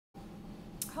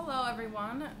Hello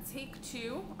everyone, take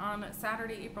two on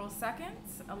Saturday, April 2nd,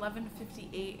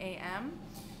 11:58 a.m.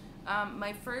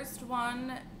 My first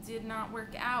one did not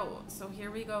work out, so here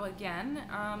we go again.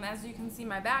 As you can see,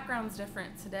 my background's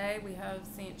different today. We have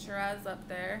St. Therese up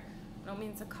there. I don't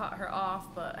mean to cut her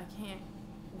off, but I can't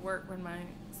work when my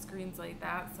screen's like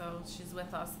that, so she's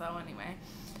with us though anyway.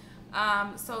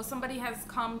 So somebody has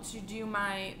come to do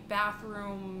my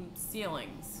bathroom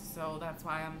ceilings, so that's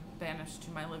why I'm banished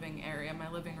to my living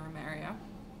room area.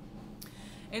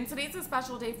 And today's a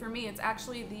special day for me. It's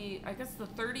actually the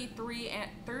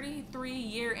 33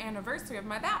 year anniversary of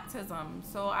my baptism.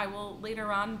 So I will later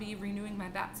on be renewing my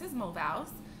baptismal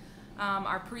vows.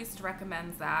 Our priest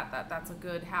recommends that's a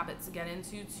good habit to get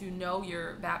into, to know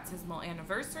your baptismal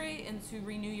anniversary and to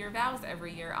renew your vows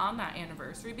every year on that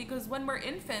anniversary, because when we're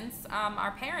infants,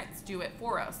 our parents do it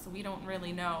for us, so we don't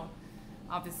really know.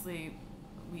 Obviously,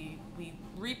 we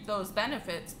reap those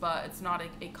benefits, but it's not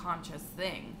a conscious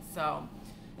thing. So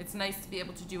it's nice to be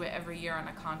able to do it every year on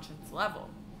a conscious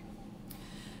level.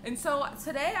 And so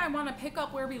today I want to pick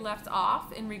up where we left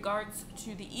off in regards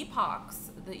to the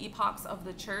epochs of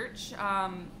the church.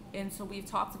 And so we've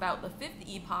talked about the 5th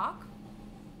Epoch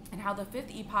and how the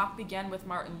 5th Epoch began with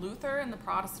Martin Luther and the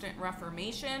Protestant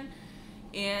Reformation,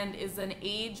 and is an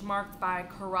age marked by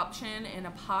corruption and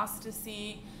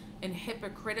apostasy and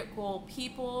hypocritical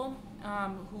people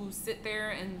who sit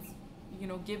there and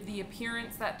give the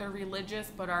appearance that they're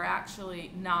religious but are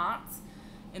actually not,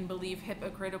 and believe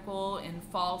hypocritical and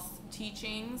false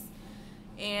teachings.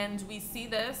 And we see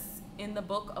this in the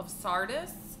book of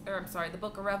the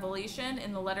book of Revelation,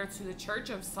 in the letter to the church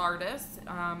of Sardis.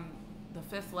 The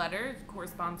 5th letter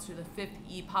corresponds to the 5th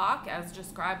epoch as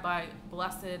described by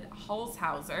Blessed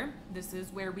Holzhauzer. This is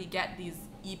where we get these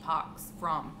epochs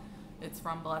from. It's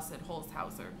from Blessed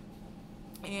Holzhauzer.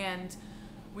 And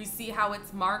we see how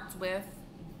it's marked with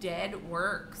dead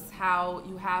works, how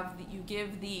you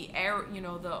give the air,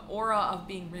 the aura of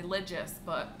being religious,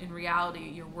 but in reality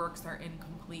your works are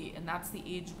incomplete. And that's the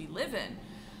age we live in.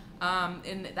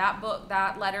 In that book,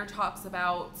 that letter talks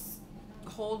about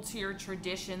hold to your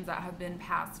traditions that have been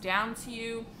passed down to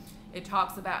you. It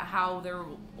talks about how there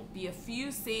will be a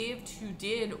few saved who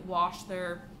did wash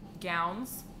their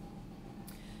gowns.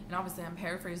 And obviously I'm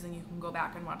paraphrasing, you can go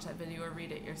back and watch that video or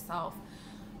read it yourself.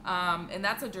 And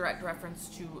that's a direct reference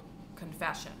to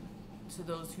confession, to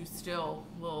those who still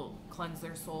will cleanse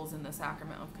their souls in the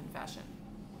sacrament of confession.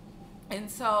 And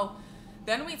so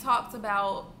then we talked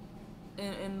about,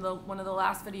 in one of the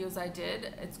last videos I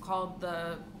did, it's called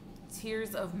the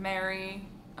Tears of Mary.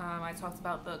 I talked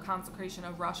about the consecration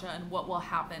of Russia and what will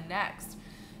happen next.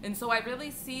 And so I really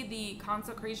see the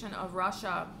consecration of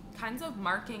Russia kind of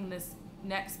marking this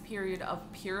next period of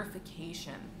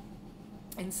purification.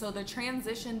 And so the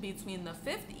transition between the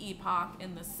 5th epoch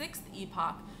and the 6th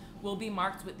epoch will be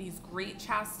marked with these great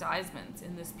chastisements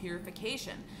in this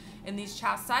purification. And these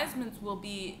chastisements will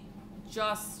be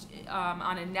just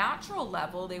on a natural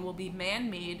level. They will be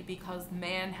man-made because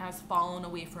man has fallen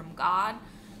away from God.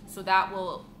 So that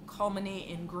will culminate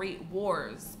in great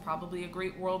wars, probably a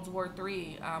great World War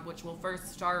III, which will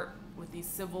first start with these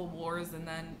civil wars and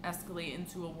then escalate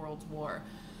into a world war.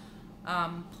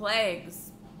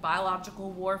 Plagues,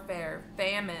 biological warfare,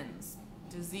 famines,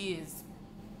 disease.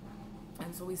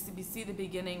 And so we see the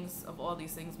beginnings of all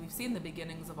these things. We've seen the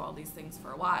beginnings of all these things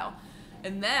for a while.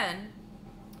 And then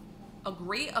a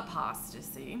great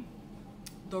apostasy,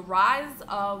 the rise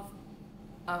of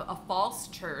a false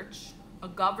church, a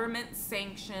government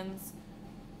sanctions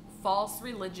false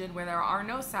religion where there are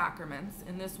no sacraments,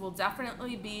 and this will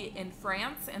definitely be in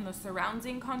France and the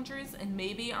surrounding countries, and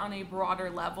maybe on a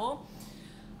broader level.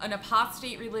 An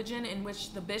apostate religion in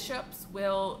which the bishops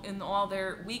will, in all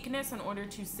their weakness, in order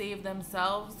to save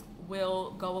themselves,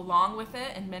 will go along with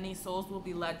it, and many souls will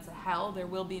be led to hell. There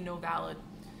will be no valid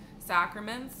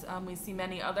sacraments. We see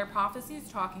many other prophecies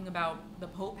talking about the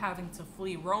Pope having to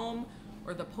flee Rome,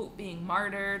 or the Pope being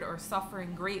martyred or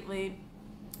suffering greatly,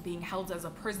 being held as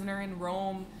a prisoner in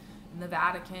Rome, in the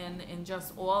Vatican, and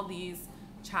just all these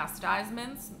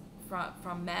chastisements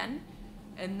from men.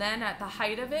 And then at the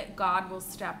height of it, God will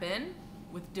step in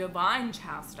with divine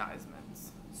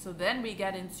chastisements. So then we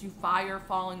get into fire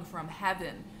falling from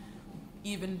heaven,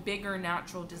 even bigger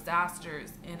natural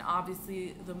disasters, and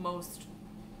obviously the most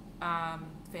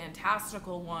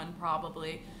fantastical one,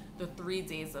 probably, the 3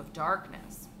 days of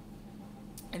darkness.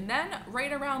 And then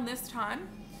right around this time,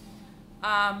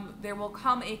 there will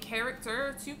come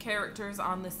two characters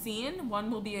on the scene. One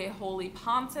will be a holy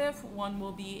pontiff, one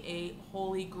will be a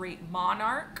holy great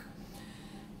monarch,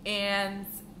 and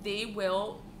they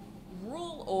will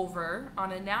rule over,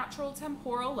 on a natural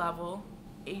temporal level,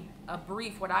 a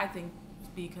brief, what I think to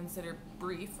be considered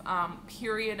brief,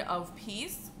 period of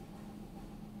peace.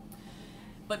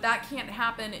 But that can't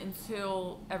happen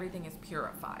until everything is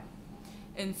purified.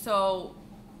 And so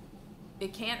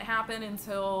it can't happen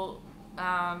until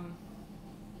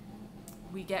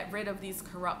we get rid of these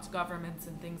corrupt governments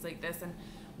and things like this. And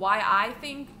why I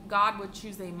think God would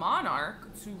choose a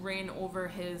monarch to reign over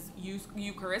his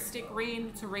Eucharistic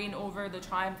reign, to reign over the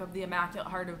triumph of the Immaculate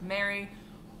Heart of Mary,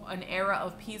 an era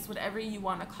of peace, whatever you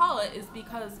want to call it, is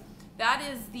because that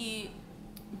is the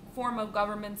form of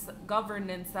governance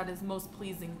that is most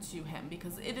pleasing to him,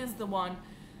 because it is the one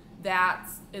that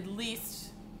at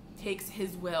least takes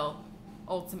his will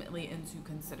ultimately into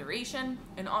consideration.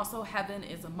 And also, heaven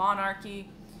is a monarchy,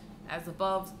 as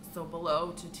above so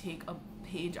below, to take a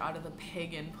page out of the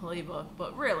pagan playbook.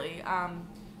 But really,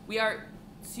 we are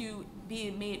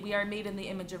made in the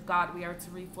image of God. We are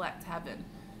to reflect heaven,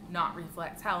 not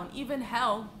reflect hell. And even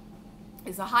hell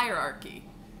is a hierarchy.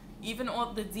 Even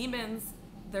all the demons,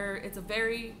 it's a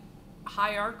very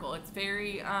hierarchical. It's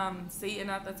very Satan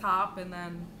at the top, and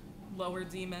then lower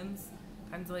demons,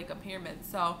 kind of like a pyramid.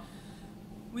 So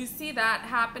we see that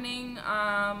happening.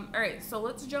 All right, so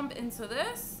let's jump into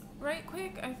this right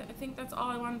quick. I think that's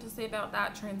all I wanted to say about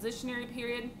that transitionary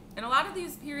period. And a lot of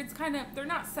these periods they're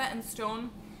not set in stone.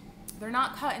 They're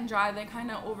not cut and dry. They kind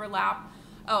of overlap.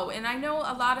 Oh, and I know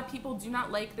a lot of people do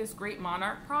not like this great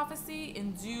monarch prophecy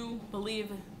and do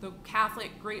believe the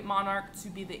Catholic great monarch to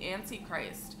be the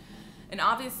Antichrist. And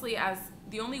obviously, as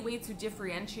the only way to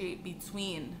differentiate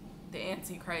between the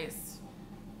Antichrist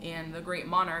and the great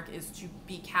monarch is to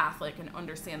be Catholic and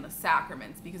understand the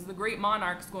sacraments, because the great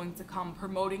monarch is going to come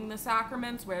promoting the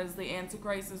sacraments, whereas the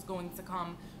Antichrist is going to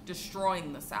come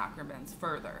destroying the sacraments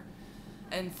further.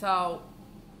 And so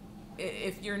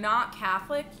if you're not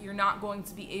Catholic, you're going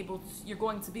to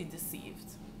be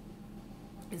deceived,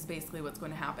 is basically what's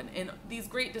going to happen. And these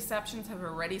great deceptions have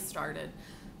already started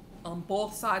on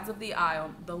both sides of the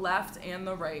aisle, the left and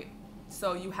the right.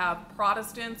 So you have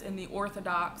Protestants and the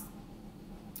Orthodox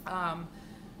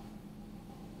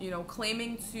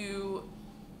claiming to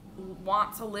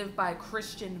want to live by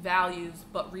Christian values,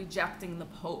 but rejecting the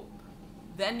Pope.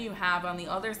 Then you have on the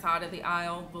other side of the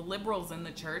aisle, the liberals in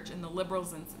the church and the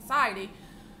liberals in society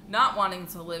not wanting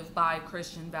to live by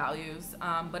Christian values,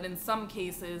 but in some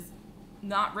cases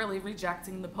not really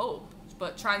rejecting the Pope,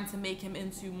 but trying to make him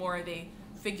into more of a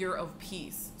figure of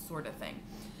peace sort of thing.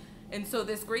 And so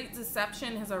this great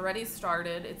deception has already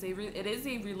started. It is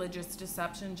a religious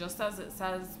deception, just as it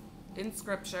says in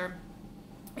Scripture,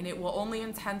 and it will only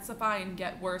intensify and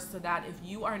get worse, so that if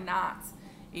you are not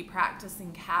a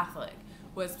practicing Catholic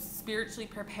who has spiritually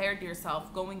prepared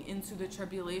yourself going into the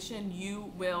tribulation,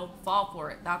 you will fall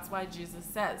for it. That's why Jesus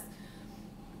says,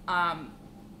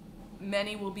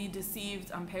 many will be deceived,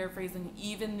 I'm paraphrasing,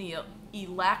 even the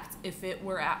elect, if it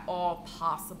were at all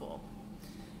possible.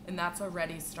 And that's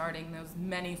already starting. There's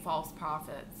many false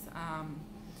prophets.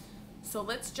 So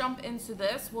let's jump into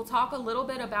this. We'll talk a little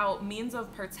bit about means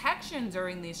of protection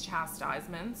during these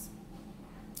chastisements.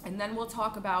 And then we'll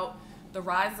talk about the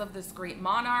rise of this great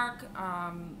monarch,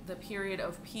 the period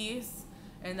of peace.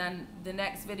 And then the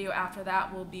next video after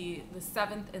that will be the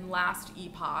 7th and last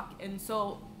epoch. And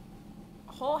so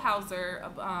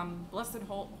Holzhauzer, Blessed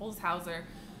Holzhauzer,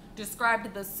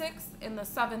 described the 6th and the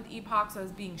 7th epochs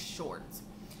as being short.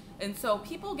 And so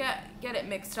people get it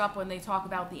mixed up when they talk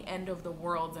about the end of the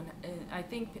world. And I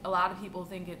think a lot of people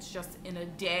think it's just in a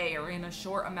day or in a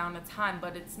short amount of time,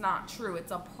 but it's not true.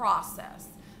 It's a process.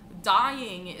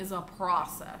 Dying is a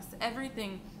process.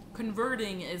 Everything,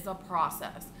 converting is a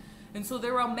process. And so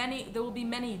there will be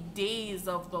many days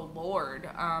of the Lord.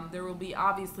 There will be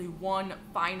obviously one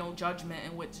final judgment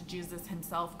in which Jesus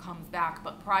himself comes back.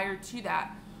 But prior to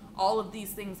that, all of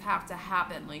these things have to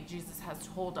happen like Jesus has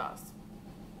told us.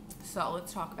 So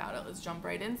let's talk about it. Let's jump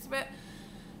right into it.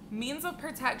 Means of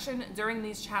protection during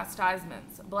these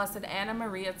chastisements. Blessed Anna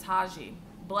Maria Taji.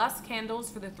 Bless candles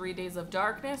for the 3 days of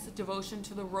darkness, devotion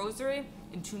to the rosary,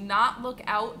 and to not look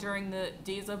out during the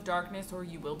days of darkness or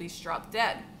you will be struck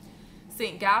dead.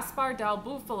 St. Gaspar del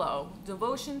Bufalo.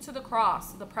 Devotion to the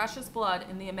cross, the precious blood,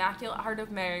 and the Immaculate Heart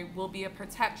of Mary will be a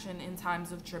protection in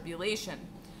times of tribulation.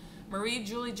 Marie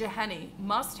Julie Jeheni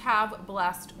must have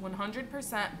blessed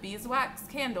 100% beeswax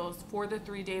candles for the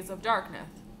 3 days of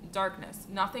darkness.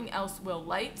 Nothing else will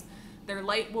light. Their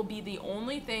light will be the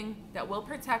only thing that will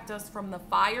protect us from the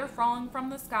fire falling from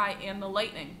the sky and the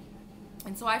lightning.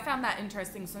 And so I found that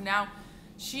interesting. So now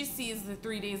she sees the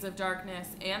 3 days of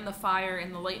darkness and the fire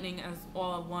and the lightning as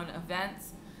all one event.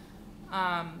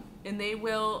 And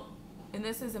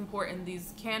this is important,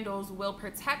 these candles will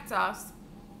protect us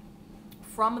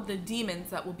from the demons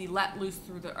that will be let loose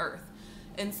through the earth.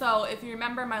 And so if you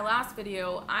remember my last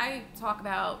video, I talk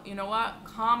about, you know what,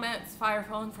 comets, fire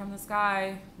falling from the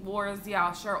sky, wars,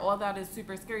 yeah, sure, all that is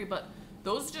super scary, but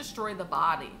those destroy the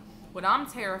body. What I'm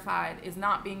terrified is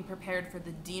not being prepared for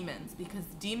the demons, because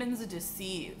demons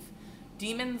deceive.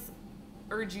 Demons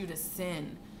urge you to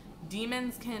sin.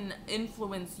 Demons can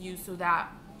influence you so that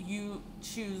you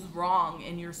choose wrong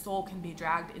and your soul can be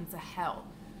dragged into hell.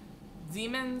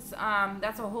 Demons,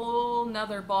 that's a whole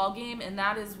nother ball game, and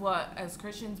that is what, as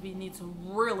Christians, we need to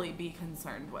really be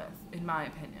concerned with, in my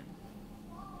opinion.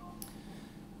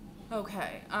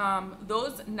 Okay,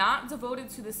 those not devoted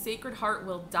to the Sacred Heart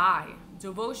will die.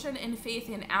 Devotion and faith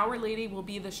in Our Lady will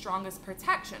be the strongest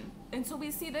protection. And so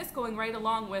we see this going right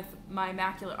along with my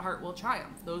Immaculate Heart will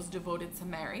triumph. Those devoted to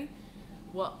Mary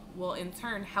will in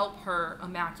turn help her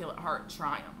Immaculate Heart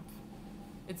triumph.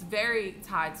 It's very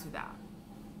tied to that.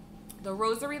 The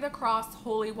Rosary, the Cross,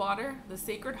 Holy Water, the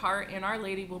Sacred Heart, and Our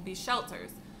Lady will be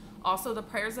shelters. Also, the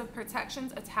prayers of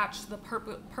protections attached to the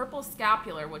purple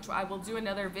scapular, which I will do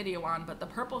another video on, but the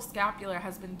purple scapular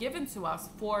has been given to us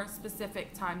for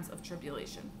specific times of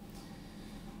tribulation.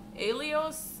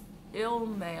 Elios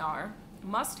Ilmear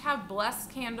must have blessed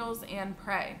candles and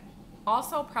pray.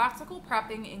 Also, practical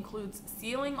prepping includes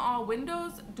sealing all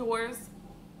windows, doors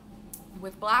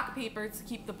with black paper to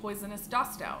keep the poisonous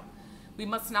dust out. We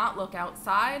must not look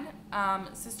outside.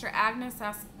 Sister Agnes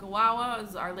Askawawa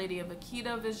is Our Lady of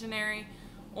Akita visionary.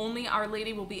 Only Our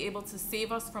Lady will be able to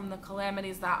save us from the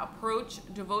calamities that approach.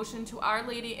 Devotion to Our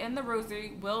Lady and the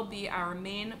Rosary will be our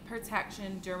main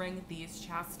protection during these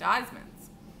chastisements.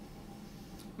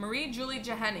 Marie Julie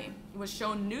Jeheni was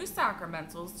shown new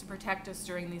sacramentals to protect us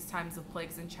during these times of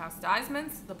plagues and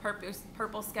chastisements. The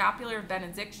purple scapular of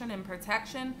benediction and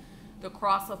protection, the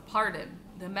cross of pardon,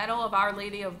 the medal of Our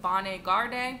Lady of Bonne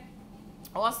Garde,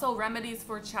 also remedies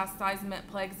for chastisement,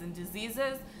 plagues, and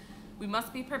diseases. We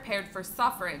must be prepared for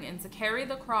suffering and to carry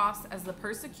the cross, as the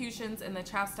persecutions and the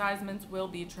chastisements will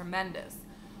be tremendous.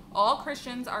 All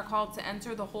Christians are called to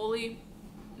enter the holy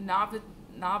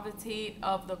novitate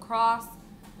of the cross.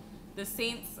 The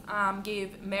saints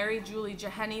gave Mary Julie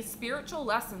Jeheni spiritual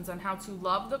lessons on how to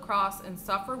love the cross and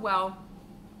suffer well,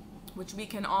 which we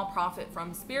can all profit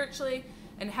from spiritually.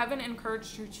 And heaven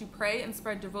encouraged her to pray and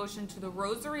spread devotion to the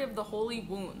Rosary of the Holy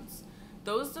Wounds.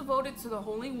 Those devoted to the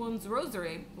Holy Wounds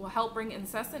Rosary will help bring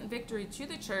incessant victory to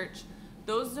the Church.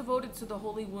 Those devoted to the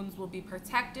Holy Wounds will be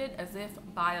protected as if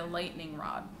by a lightning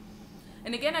rod.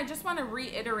 And again, I just want to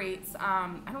reiterate, I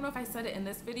don't know if I said it in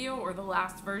this video or the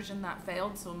last version that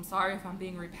failed, so I'm sorry if I'm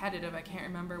being repetitive. I can't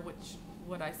remember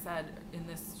what I said in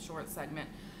this short segment.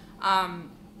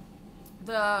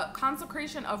 The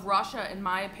consecration of Russia, in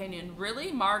my opinion,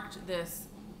 really marked this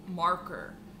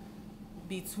marker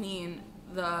between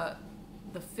the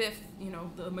fifth,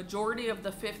 the majority of the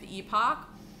 5th Epoch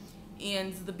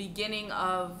and the beginning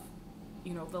of,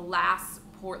 the last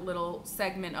little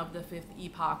segment of the 5th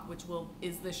Epoch, which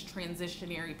is this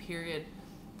transitionary period,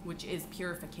 which is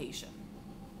purification.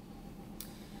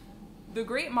 The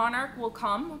great monarch will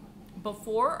come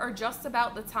before or just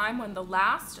about the time when the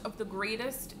last of the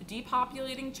greatest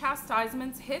depopulating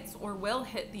chastisements hits or will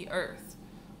hit the earth.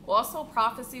 Also,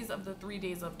 prophecies of the 3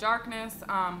 days of darkness.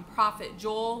 Prophet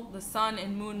Joel, the sun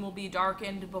and moon will be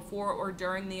darkened before or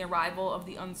during the arrival of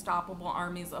the unstoppable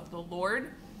armies of the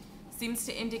Lord. Seems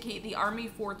to indicate the army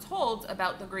foretold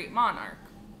about the great monarch.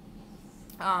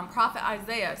 Prophet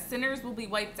Isaiah, sinners will be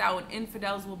wiped out and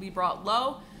infidels will be brought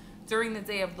low during the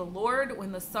day of the Lord,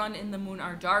 when the sun and the moon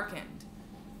are darkened.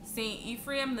 Saint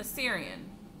Ephraim the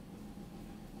Syrian.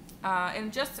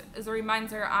 And just as a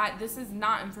reminder, this is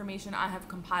not information I have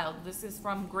compiled. This is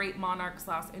from Great Monarch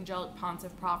 / Angelic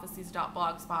Pontiff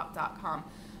Prophecies.blogspot.com.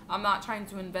 I'm not trying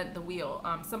to invent the wheel.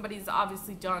 Somebody's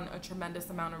obviously done a tremendous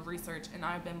amount of research, and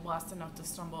I've been blessed enough to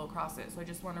stumble across it. So I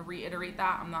just want to reiterate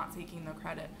that. I'm not taking the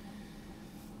credit.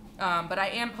 But I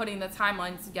am putting the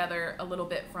timelines together a little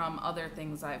bit from other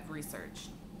things I've researched.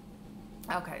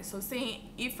 Okay, so Saint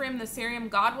Ephraim the Syrian,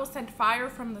 God will send fire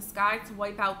from the sky to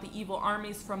wipe out the evil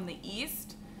armies from the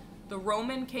east. The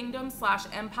Roman kingdom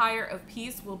 / empire of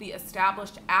peace will be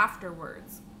established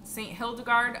afterwards. Saint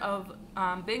Hildegard of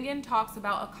Bingen talks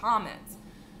about a comet.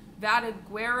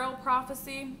 Vadaguero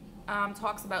prophecy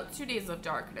talks about 2 days of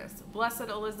darkness. Blessed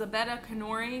Elisabetta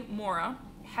Canori Mora,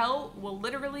 hell will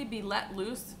literally be let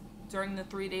loose during the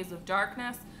 3 days of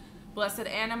darkness. Blessed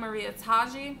Anna Maria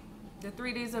Taggi, the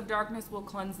 3 days of darkness will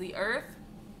cleanse the earth.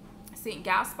 Saint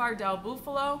Gaspar del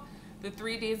Bufalo, the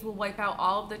 3 days will wipe out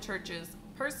all of the church's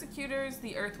persecutors.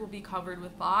 The earth will be covered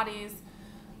with bodies.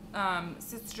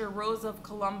 Sister Rose of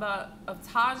Columba of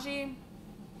Taggi,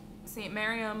 St.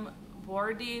 Miriam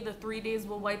Bordi, the 3 days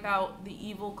will wipe out the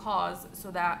evil cause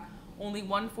so that only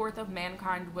 1/4 of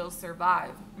mankind will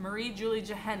survive. Marie Julie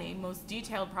Jeheni, most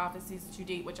detailed prophecies to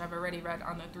date, which I've already read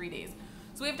on the 3 days.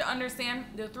 So we have to understand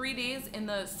the 3 days in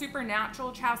the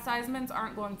supernatural chastisements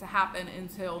aren't going to happen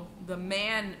until the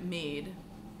man-made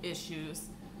issues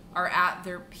are at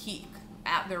their peak,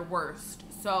 at their worst.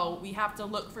 So we have to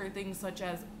look for things such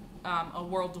as a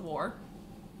world war.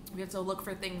 We have to look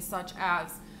for things such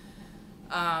as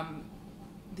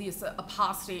this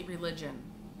apostate religion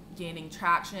gaining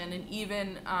traction, and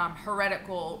even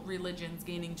heretical religions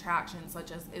gaining traction,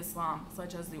 such as Islam,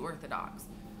 such as the Orthodox.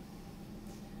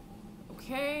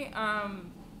 Okay,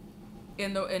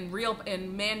 in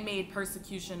man-made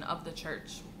persecution of the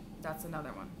church, that's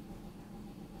another one.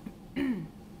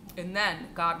 And then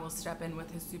God will step in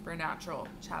with his supernatural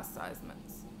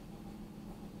chastisements.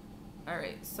 All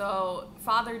right, so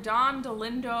Father Don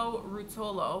Dolindo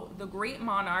Rutolo, the great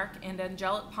monarch and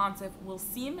angelic pontiff, will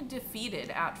seem defeated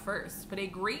at first, but a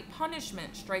great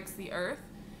punishment strikes the earth,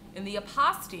 and the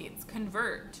apostates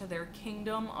convert to their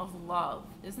kingdom of love.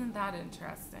 Isn't that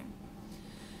interesting?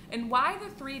 And why the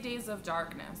 3 days of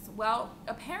darkness? Well,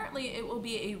 apparently it will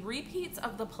be a repeat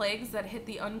of the plagues that hit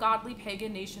the ungodly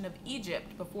pagan nation of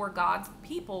Egypt before God's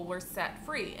people were set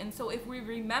free. And so if we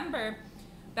remember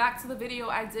back to the video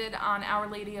I did on Our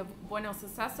Lady of Bueno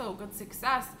Suceso, Good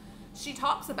Success, she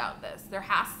talks about this. There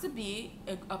has to be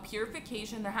a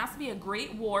purification. There has to be a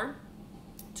great war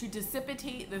to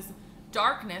dissipate this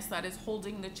darkness that is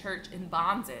holding the church in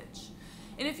bondage.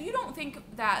 And if you don't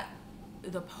think that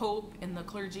the Pope and the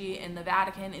clergy and the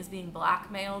Vatican is being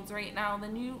blackmailed right now,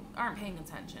 then you aren't paying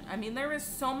attention. I mean, there is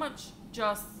so much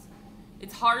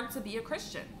it's hard to be a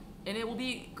Christian, and it will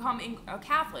become a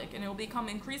Catholic, and it will become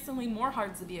increasingly more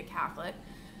hard to be a Catholic,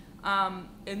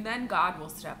 and then God will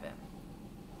step in.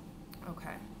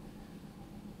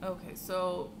 Okay,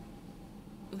 so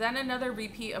then another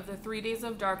repeat of the 3 days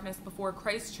of darkness before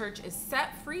Christ's church is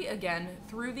set free again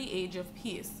through the age of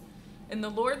peace. And the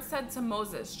Lord said to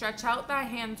Moses, "Stretch out thy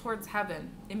hand towards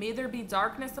heaven, and may there be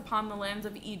darkness upon the land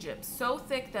of Egypt, so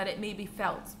thick that it may be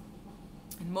felt."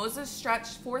 And Moses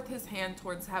stretched forth his hand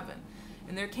towards heaven,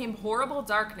 and there came horrible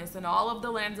darkness in all of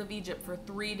the lands of Egypt for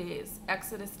 3 days.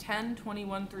 Exodus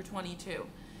 10:21-22.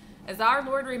 As our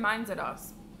Lord reminded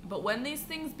us, "But when these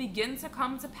things begin to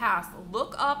come to pass,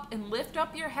 look up and lift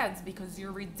up your heads, because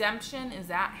your redemption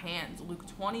is at hand." Luke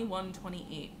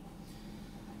 21:28.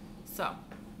 So,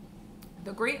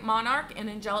 the great monarch and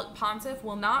angelic pontiff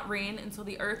will not reign until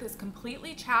the earth is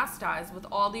completely chastised with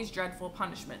all these dreadful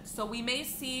punishments. So we may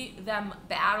see them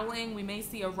battling, we may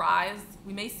see a rise,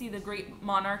 we may see the great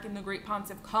monarch and the great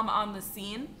pontiff come on the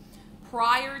scene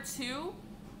prior to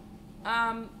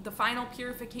the final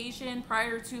purification,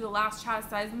 prior to the last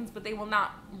chastisements, but they will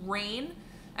not reign.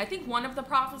 I think one of the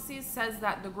prophecies says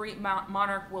that the great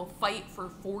monarch will fight for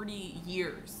 40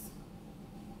 years.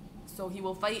 So he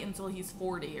will fight until he's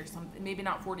 40 or something. Maybe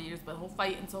not 40 years, but he'll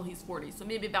fight until he's 40. So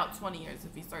maybe about 20 years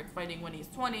if he starts fighting when he's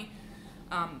 20,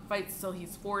 fights till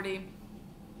he's 40,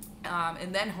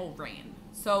 and then he'll reign.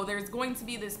 So there's going to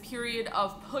be this period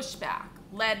of pushback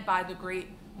led by the great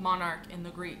monarch and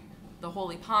the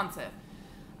holy pontiff.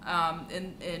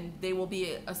 And they will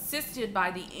be assisted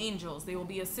by the angels. They will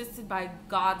be assisted by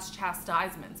God's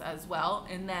chastisements as well.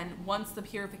 And then once the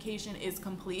purification is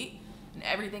complete and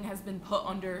everything has been put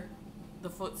under the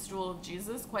footstool of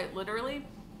Jesus, quite literally,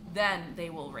 then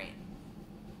they will reign.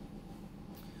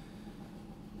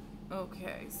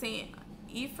 Okay, Saint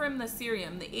Ephraim the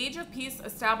Syrian. The age of peace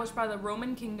established by the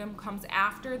Roman kingdom comes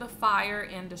after the fire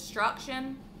and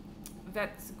destruction.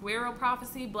 Vetguero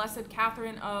prophecy. Blessed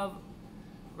Catherine of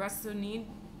Rassini.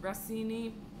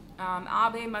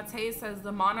 Abbe Mate says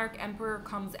the monarch emperor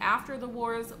comes after the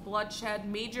wars, bloodshed,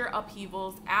 major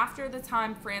upheavals, after the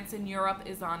time France and Europe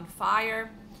is on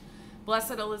fire.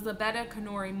 Blessed Elisabetta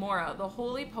Canori Mora, the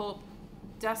holy pope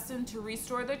destined to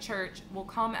restore the church, will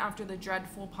come after the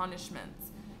dreadful punishments.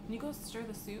 Can you go stir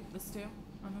the stew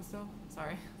on the stove?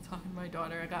 Sorry, I'm talking to my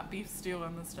daughter. I got beef stew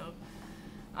on the stove.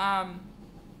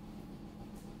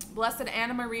 Blessed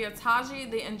Anna Maria Taggi,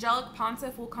 the angelic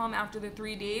pontiff, will come after the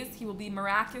 3 days. He will be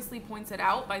miraculously pointed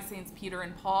out by Saints Peter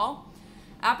and Paul.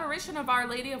 Apparition of Our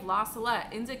Lady of La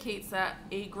Salette indicates that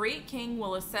a great king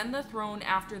will ascend the throne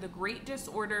after the great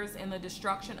disorders and the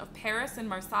destruction of Paris and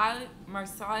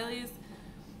Marseilles.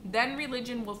 Then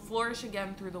religion will flourish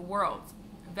again through the world.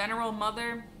 Venerable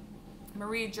Mother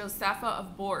Marie Josepha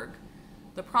of Bourg.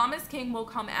 The promised king will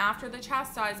come after the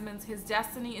chastisements. His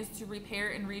destiny is to repair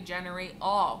and regenerate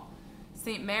all.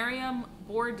 Saint Miriam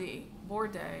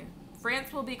Bordet.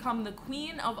 France will become the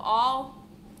queen of all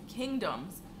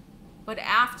kingdoms but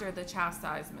after the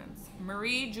chastisements.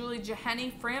 Marie Julie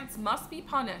Jeheni, France must be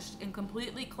punished and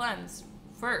completely cleansed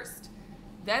first.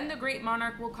 Then the great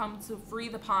monarch will come to free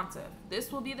the pontiff. This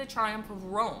will be the triumph of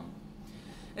Rome.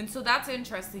 And so that's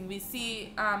interesting. We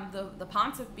see the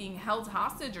pontiff being held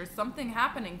hostage or something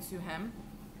happening to him,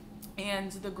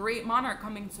 and the great monarch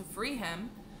coming to free him,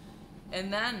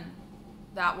 and then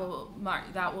that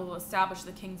will establish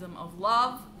the kingdom of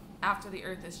love after the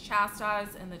earth is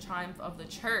chastised, and the triumph of the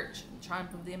church, the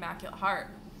triumph of the Immaculate Heart.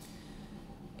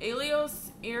 Aelios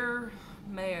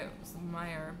Meyer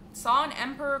saw an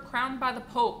emperor crowned by the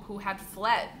Pope who had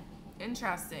fled.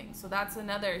 Interesting. So that's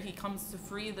another, he comes to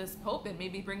free this Pope and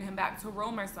maybe bring him back to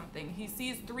Rome or something. He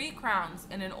sees 3 crowns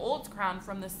and an old crown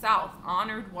from the south,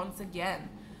 honored once again.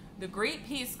 The great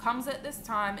peace comes at this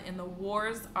time and the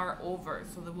wars are over.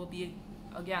 So there will be,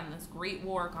 again, this great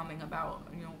war coming about,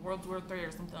 World War III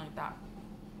or something like that.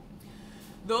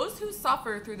 Those who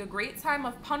suffer through the great time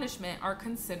of punishment are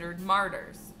considered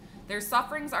martyrs. Their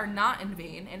sufferings are not in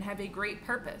vain and have a great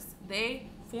purpose.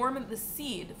 They form the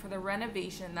seed for the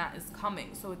renovation that is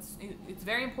coming. So it's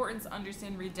very important to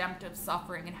understand redemptive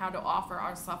suffering and how to offer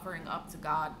our suffering up to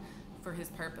God for his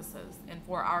purposes and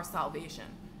for our salvation.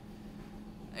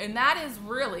 And that is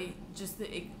really just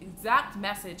the exact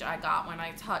message I got when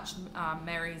I touched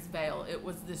Mary's veil. It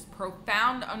was this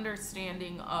profound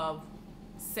understanding of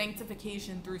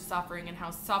sanctification through suffering and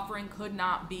how suffering could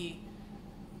not be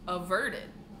averted.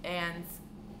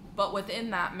 But within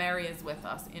that, Mary is with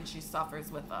us, and she suffers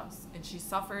with us. And she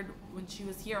suffered when she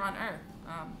was here on earth,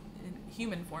 in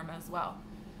human form as well.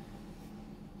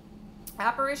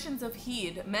 Apparitions of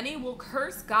heed. Many will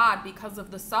curse God because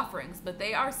of the sufferings, but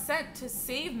they are sent to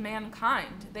save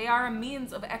mankind. They are a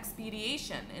means of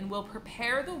expediation and will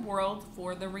prepare the world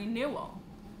for the renewal.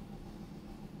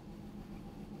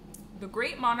 The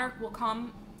great monarch will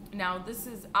come. Now, this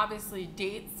is obviously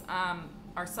dates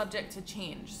are subject to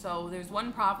change. So there's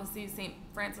one prophecy, St.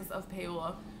 Francis of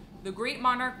Paola. The great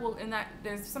monarch will,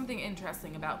 there's something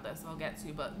interesting about this I'll get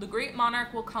to, but the great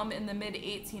monarch will come in the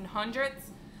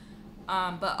mid-1800s.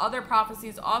 But other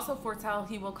prophecies also foretell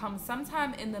he will come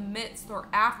sometime in the midst or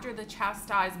after the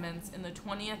chastisements in the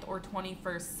 20th or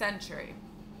 21st century.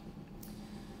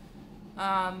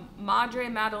 Madre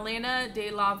Madalena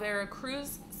de la Vera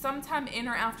Cruz, sometime in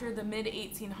or after the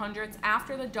mid-1800s,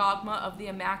 after the dogma of the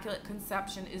Immaculate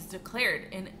Conception is declared.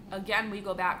 And again, we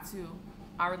go back to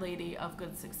Our Lady of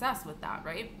Good Success with that,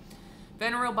 right?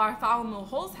 Venerable Bartholomew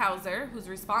Holzhauzer, who's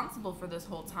responsible for this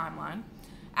whole timeline,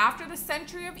 after the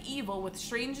century of evil with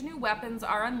strange new weapons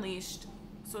are unleashed,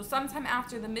 so sometime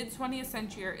after the mid-20th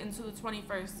century or into the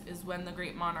 21st is when the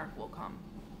great monarch will come.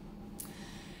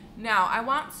 Now, I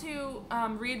want to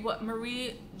read what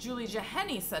Marie Julie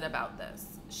Jeheni said about this.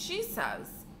 She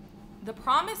says, the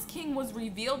promised king was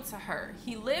revealed to her.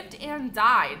 He lived and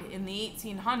died in the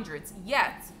 1800s,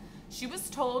 yet she was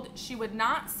told she would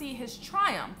not see his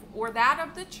triumph or that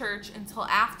of the church until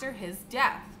after his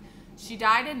death. She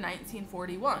died in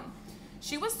 1941.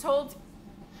 She was told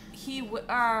he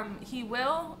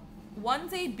will one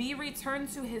day be returned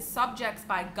to his subjects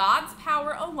by God's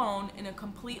power alone in a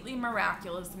completely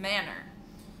miraculous manner.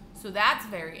 So that's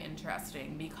very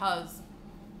interesting, because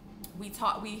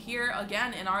we hear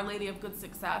again in Our Lady of Good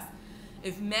Success,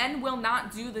 if men will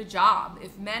not do the job,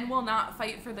 if men will not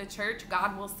fight for the church,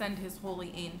 God will send his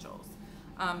holy angels.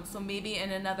 So maybe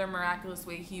in another miraculous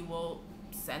way, he will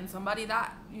send somebody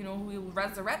that, he will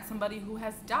resurrect somebody who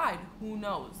has died. Who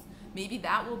knows? Maybe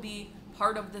that will be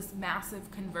part of this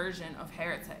massive conversion of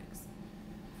heretics.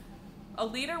 A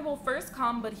leader will first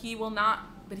come, but he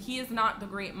is not the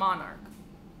great monarch.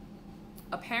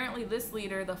 Apparently this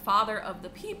leader, the father of the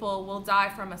people, will die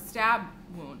from a stab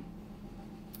wound.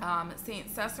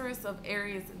 Saint Cesarus of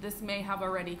Aries, this may have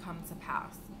already come to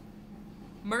pass.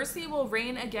 Mercy will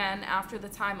reign again after the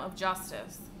time of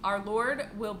justice. Our Lord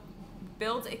will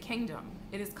build a kingdom.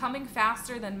 It is coming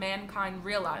faster than mankind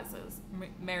realizes.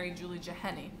 Mary Julie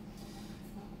Jeheni.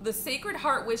 The Sacred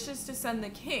Heart wishes to send the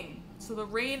king, so the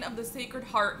reign of the Sacred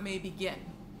Heart may begin.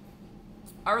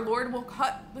 Our Lord will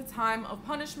cut the time of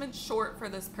punishment short for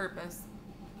this purpose.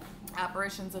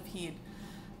 Apparitions of heed.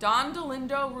 Don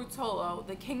Dolindo Rutolo,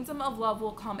 the kingdom of love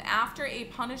will come after a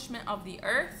punishment of the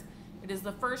earth. It is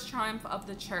the first triumph of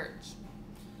the church.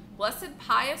 Blessed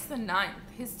Pius IX,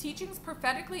 his teachings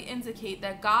prophetically indicate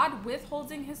that God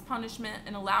withholding his punishment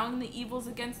and allowing the evils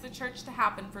against the church to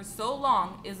happen for so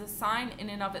long is a sign in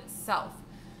and of itself.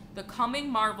 The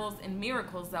coming marvels and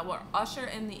miracles that will usher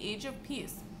in the age of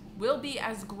peace will be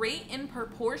as great in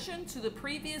proportion to the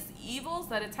previous evils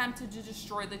that attempted to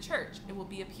destroy the church. It will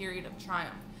be a period of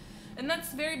triumph. And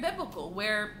that's very biblical,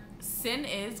 where sin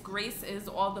is, grace is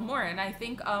all the more. And I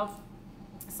think of,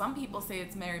 some people say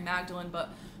it's Mary Magdalene, but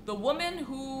the woman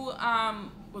who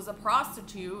was a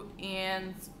prostitute,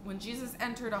 and when Jesus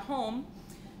entered a home,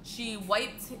 she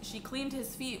cleaned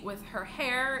his feet with her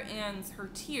hair and her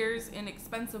tears in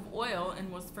expensive oil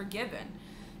and was forgiven.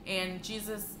 And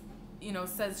Jesus,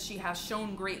 says she has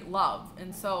shown great love.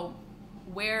 And so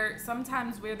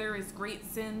sometimes where there is great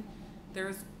sin,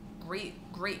 there's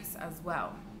great grace as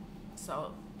well.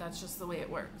 So that's just the way it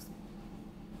works.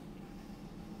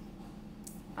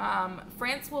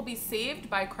 France will be saved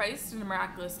by Christ in a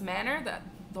miraculous manner that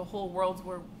the whole world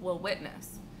will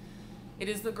witness. It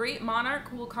is the great monarch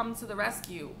who will come to the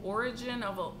rescue. Origen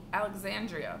of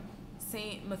Alexandria,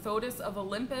 Saint Methodus of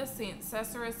Olympus, Saint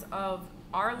Cesarus of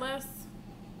Arles,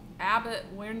 Abbot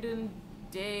Wernden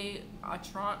de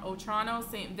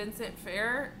Otrano, Saint Vincent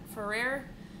Ferrer,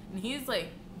 and he's like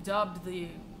dubbed the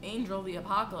angel of the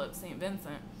apocalypse, Saint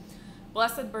Vincent.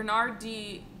 Blessed Bernard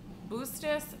de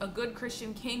Bustis, a good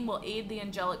Christian king, will aid the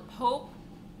angelic pope.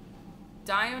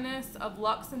 Dionys of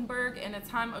Luxembourg, in a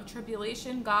time of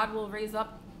tribulation, God will raise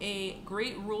up a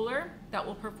great ruler that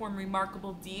will perform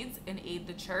remarkable deeds and aid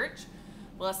the church.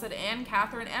 Blessed Anne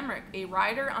Catherine Emmerich, a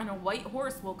rider on a white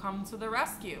horse, will come to the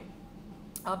rescue.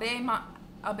 Abbé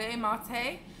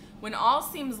Mate, when all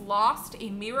seems lost, a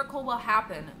miracle will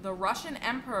happen. The Russian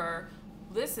emperor,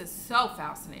 this is so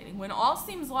fascinating. When all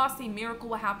seems lost, a miracle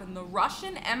will happen. The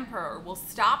Russian emperor will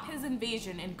stop his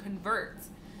invasion and convert.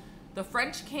 The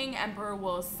French king emperor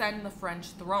will ascend the French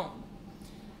throne.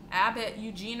 Abbot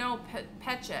Eugenio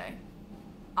Peche,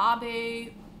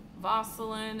 Abbe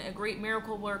Vasselin, a great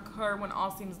miracle will occur when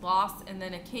all seems lost, and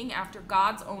then a king after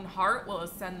God's own heart will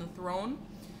ascend the throne.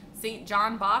 St.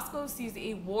 John Bosco sees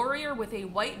a warrior with a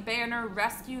white banner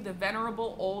rescue the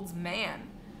venerable old man.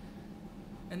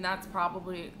 And that's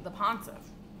probably the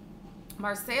Pontiff.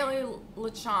 Marcelle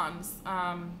Lecham's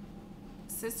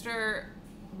sister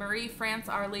Marie France,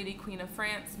 Our Lady, Queen of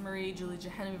France, Marie Julie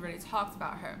Johanna, we've already talked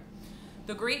about her.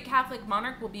 The great Catholic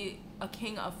monarch will be a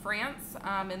king of France,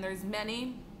 and there's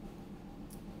many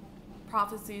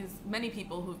prophecies, many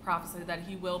people who've prophesied that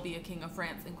he will be a king of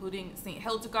France, including Saint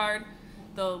Hildegard.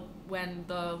 When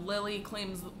the lily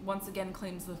once again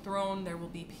claims the throne, there will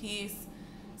be peace.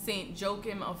 Saint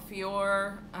Joachim of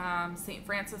Fior, Saint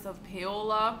Francis of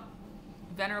Paola,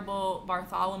 Venerable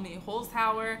Bartholomew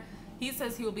Holzhauzer. He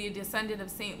says he will be a descendant of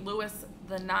Saint Louis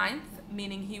IX,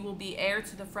 meaning he will be heir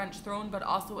to the French throne, but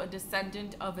also a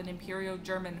descendant of an imperial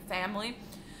German family.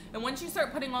 And once you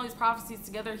start putting all these prophecies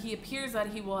together, he appears that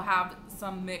he will have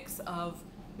some mix of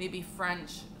maybe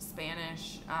French,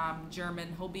 Spanish,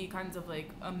 German. He'll be kind of like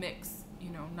a mix,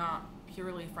 not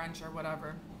purely French or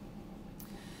whatever.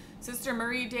 Sister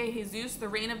Marie de Jesus, the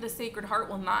reign of the Sacred Heart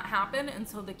will not happen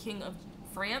until the King of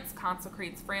France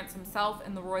consecrates France himself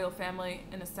and the royal family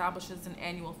and establishes an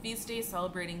annual feast day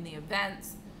celebrating the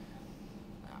events.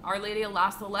 Our Lady of La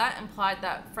Salette implied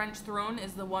that French throne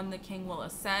is the one the king will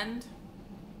ascend.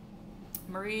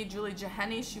 Marie Julie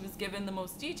Johanna, she was given the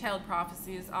most detailed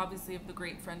prophecies, obviously, of the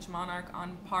great French monarch,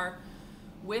 on par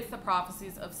with the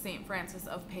prophecies of Saint Francis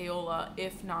of Paola,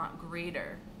 if not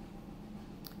greater.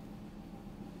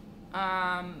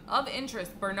 Of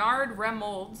interest, Bernard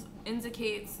Remold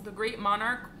indicates the great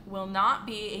monarch will not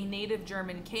be a native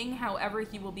German king. However,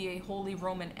 he will be a Holy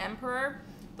Roman Emperor.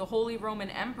 The Holy Roman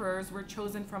Emperors were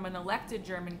chosen from an elected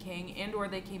German king, and or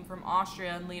they came from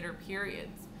Austria in later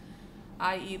periods,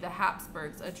 i.e. the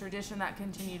Habsburgs, a tradition that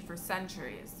continued for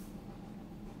centuries.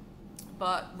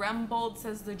 But Rembold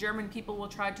says the German people will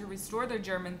try to restore their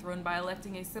German throne by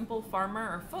electing a simple farmer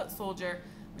or foot soldier,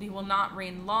 but he will not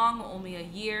reign long, only a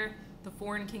year. The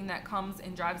foreign king that comes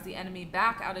and drives the enemy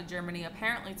back out of Germany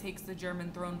apparently takes the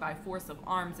German throne by force of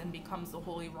arms and becomes the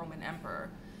Holy Roman Emperor.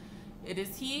 It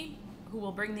is he who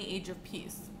will bring the age of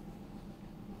peace.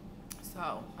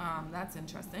 So, that's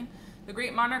interesting. The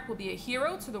great monarch will be a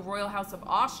hero to the royal house of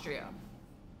Austria.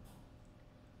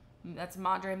 That's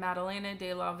Madre Madalena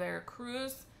de la Vera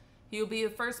Cruz. He will be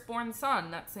the firstborn son.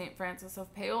 That's St. Francis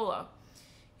of Paola.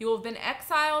 He will have been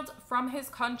exiled from his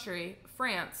country,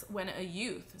 France, when a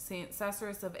youth. St.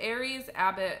 Cesarus of Aries,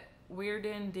 Abbot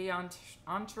Weirden de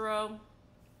Antero,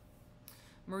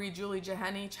 Marie Julie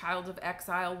Johanna, child of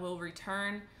exile, will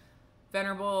return.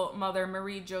 Venerable Mother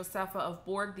Marie Josepha of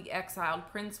Bourg, the exiled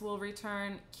prince, will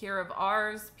return. Cure of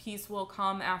Ars, peace will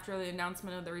come after the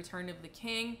announcement of the return of the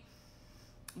king.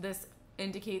 This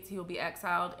indicates he will be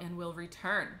exiled and will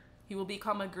return. He will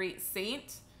become a great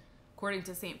saint, according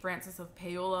to St. Francis of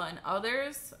Paola and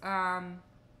others.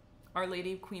 Our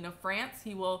Lady Queen of France,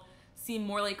 he will seem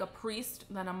more like a priest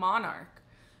than a monarch.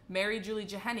 Mary Julie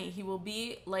Jeheni, he will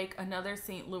be like another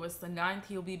St. Louis the Ninth.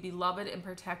 He will be beloved and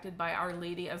protected by Our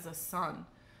Lady as a son.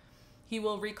 He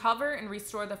will recover and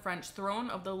restore the French throne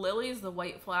of the lilies, the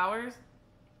white flowers,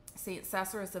 St.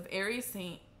 Cesarus of Aries,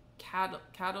 St.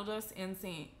 Cadaldus, and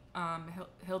St.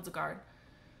 Hildegard.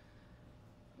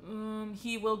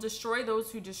 He will destroy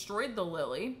those who destroyed the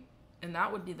lily, and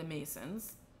that would be the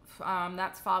Masons.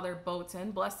 That's Father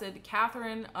Botan. Blessed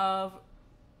Catherine of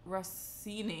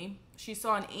Rossini, she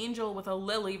saw an angel with a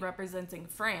lily representing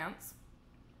France.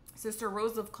 Sister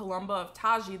Rose of Columba of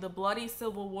Taji, the bloody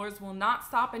civil wars will not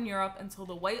stop in Europe until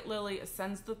the white lily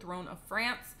ascends the throne of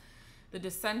France. The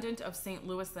descendant of St.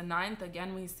 Louis the Ninth,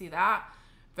 again we see that.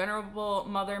 Venerable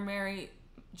Mother Mary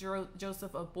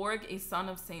Joseph of Bourg, a son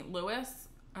of St. Louis.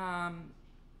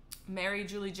 Mary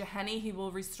Julie Jeheni, he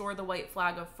will restore the white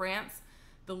flag of France.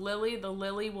 The lily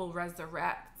will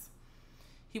resurrect.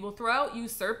 He will throw out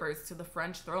usurpers to the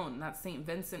French throne. That's St.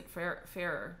 Vincent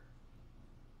Ferrer.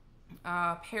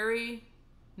 Paris,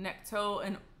 Nectot,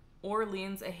 and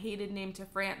Orleans, a hated name to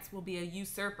France, will be a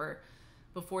usurper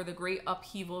before the great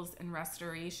upheavals and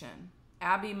restoration.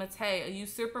 Abbé Mattei, a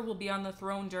usurper will be on the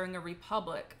throne during a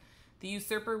republic. The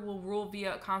usurper will rule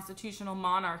via a constitutional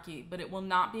monarchy, but it will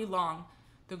not be long.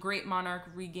 The great monarch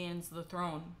regains the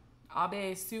throne.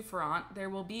 Abbé Souffrant, there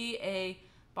will be a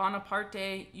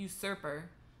Bonaparte usurper.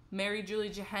 Mary Julie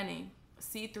Jeheni,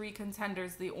 C3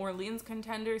 contenders. The Orleans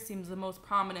contender seems the most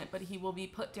prominent, but he will be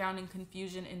put down in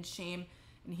confusion and shame,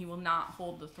 and he will not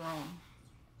hold the throne.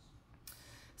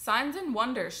 Signs and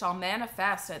wonders shall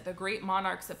manifest at the great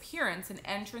monarch's appearance and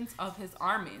entrance of his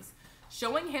armies,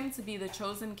 showing him to be the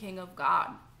chosen king of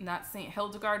God. And that's St.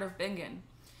 Hildegard of Bingen.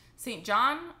 St.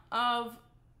 John of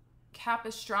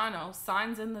Capistrano,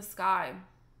 signs in the sky.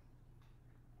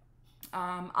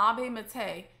 Abbé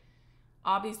Mattei,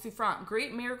 Abbé Souffrant,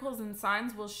 great miracles and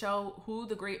signs will show who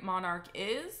the great monarch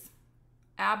is.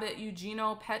 Abbot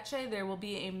Eugenio Peche, there will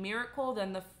be a miracle,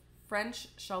 then the French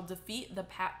shall defeat the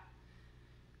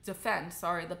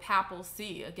papal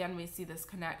see. Again, we see this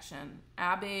connection.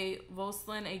 Abbé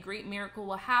Voslin, a great miracle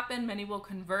will happen. Many will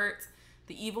convert.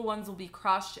 The evil ones will be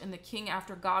crushed, and the king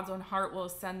after God's own heart will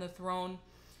ascend the throne.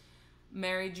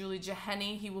 Mary Julie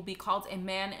Jeheni, he will be called a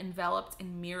man enveloped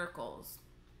in miracles.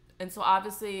 And so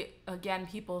obviously, again,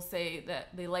 people say that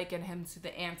they liken him to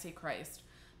the Antichrist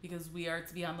because we are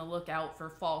to be on the lookout for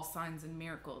false signs and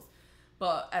miracles.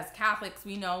 But as Catholics,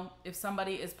 we know if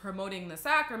somebody is promoting the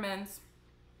sacraments,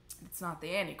 it's not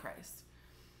the Antichrist.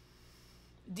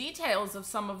 Details of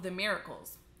some of the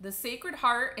miracles. The Sacred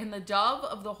Heart and the dove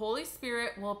of the Holy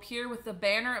Spirit will appear with the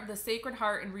banner of the Sacred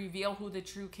Heart and reveal who the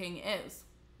true king is.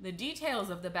 The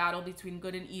details of the battle between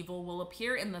good and evil will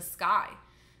appear in the sky.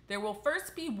 There will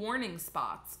first be warning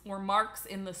spots or marks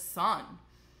in the sun.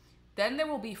 Then there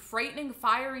will be frightening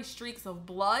fiery streaks of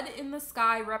blood in the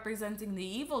sky representing the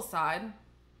evil side.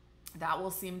 That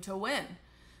will seem to win.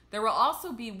 There will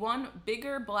also be one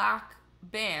bigger black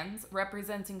band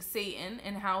representing Satan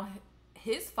and how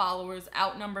his followers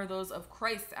outnumber those of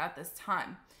Christ at this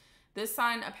time. This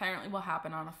sign apparently will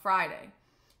happen on a Friday.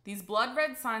 These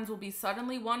blood-red signs will be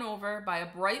suddenly won over by a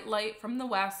bright light from the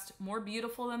west, more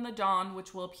beautiful than the dawn,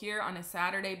 which will appear on a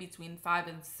Saturday between 5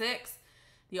 and 6.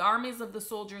 The armies of the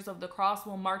soldiers of the cross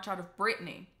will march out of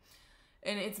Brittany.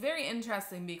 And it's very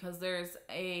interesting because there's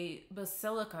a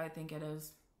basilica, I think it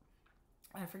is,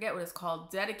 I forget what it's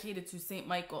called, dedicated to St.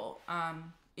 Michael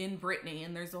in Brittany.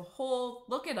 And there's a whole,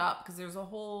 look it up, because there's a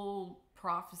whole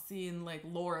prophecy and like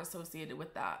lore associated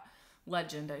with that.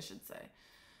 Legend, I should say.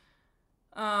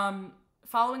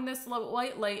 Following this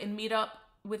white light and meet up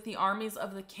with the armies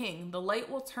of the king. The light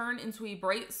will turn into a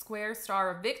bright square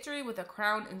star of victory with a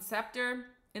crown and scepter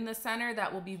in the center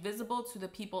that will be visible to the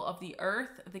people of the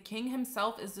earth. The king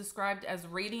himself is described as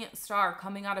radiant star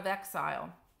coming out of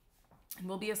exile and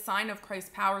will be a sign of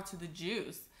Christ's power to the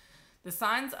Jews. The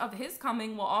signs of his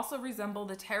coming will also resemble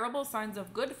the terrible signs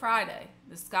of Good Friday.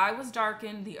 The sky was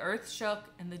darkened, the earth shook,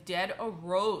 and the dead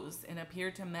arose and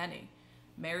appeared to many.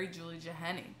 Mary Julie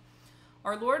Jeheni.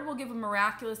 Our Lord will give a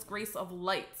miraculous grace of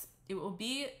light. It will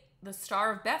be the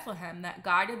star of Bethlehem that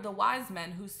guided the wise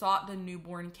men who sought the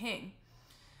newborn king.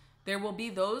 There will be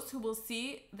those who will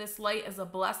see this light as a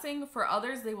blessing. For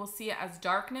others, they will see it as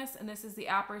darkness, and this is the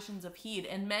apparitions of heed.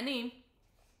 And many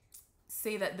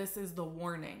say that this is the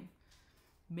warning.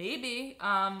 Maybe,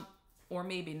 or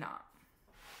maybe not.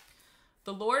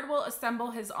 The Lord will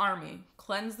assemble his army,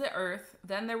 cleanse the earth.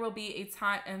 Then there will be a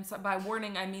time, and so by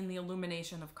warning, I mean the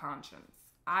illumination of conscience.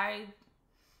 I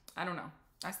don't know.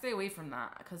 I stay away from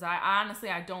that because I honestly,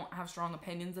 I don't have strong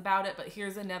opinions about it. But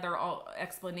here's another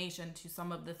explanation to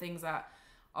some of the things that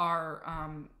are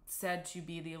said to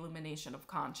be the illumination of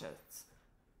conscience.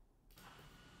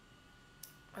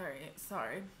 All right,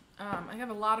 sorry. I have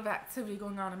a lot of activity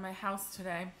going on in my house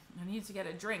today. I need to get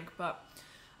a drink, but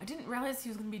I didn't realize he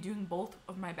was going to be doing both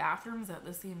of my bathrooms at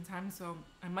the same time, so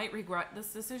I might regret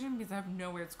this decision because I have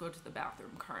nowhere to go to the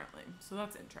bathroom currently. So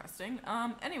that's interesting.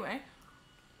 Anyway,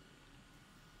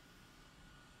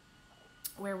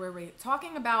 where were we?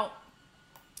 Talking about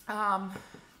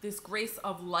this grace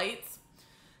of light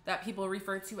that people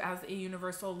refer to as a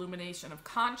universal illumination of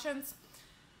conscience.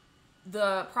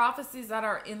 The prophecies that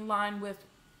are in line with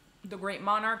the great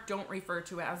monarch don't refer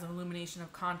to it as an illumination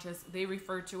of conscience. They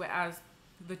refer to it as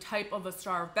the type of a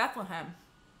star of Bethlehem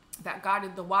that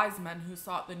guided the wise men who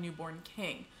sought the newborn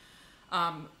king.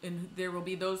 And there will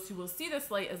be those who will see this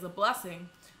light as a blessing.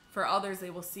 For others, they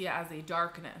will see it as a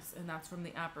darkness, and that's from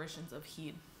the apparitions of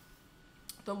Heed.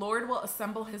 The Lord will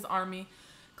assemble his army,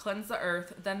 cleanse the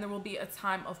earth. Then there will be a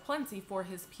time of plenty for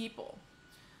his people.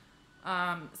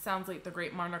 Sounds like the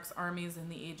great monarch's armies in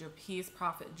the age of peace,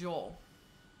 Prophet Joel.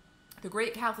 The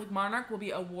great Catholic monarch will be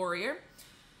a warrior.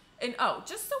 And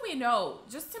just so we know,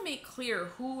 just to make clear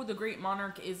who the great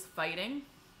monarch is fighting,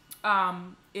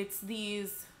 it's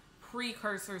these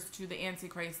precursors to the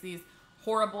Antichrist, these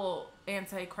horrible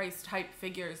Antichrist type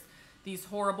figures, these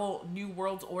horrible New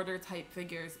World Order type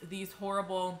figures, these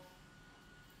horrible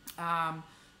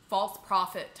false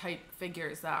prophet type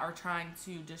figures that are trying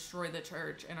to destroy the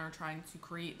church and are trying to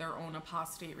create their own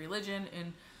apostate religion,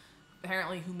 and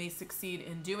apparently who may succeed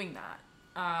in doing that.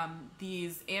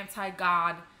 These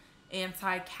anti-God,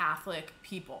 anti-Catholic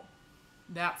people.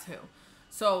 That's who.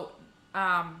 So,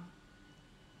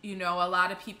 you know, a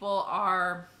lot of people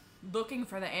are looking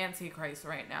for the Antichrist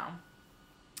right now.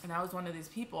 And I was one of these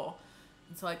people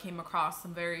until I came across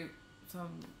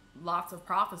lots of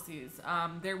prophecies.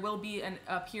 There will be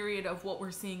a period of what we're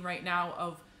seeing right now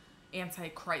of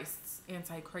Antichrist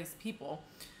people.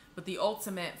 But the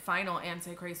ultimate final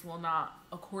Antichrist will not,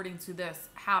 according to this,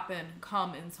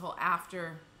 come until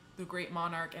after the great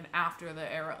monarch and after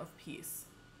the era of peace.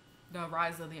 The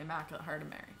rise of the Immaculate Heart of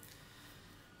Mary.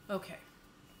 Okay.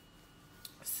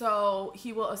 So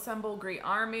he will assemble great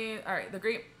army. All right, the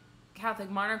great Catholic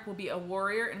monarch will be a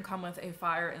warrior and come with a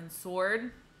fire and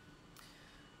sword.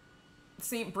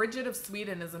 Saint Bridget of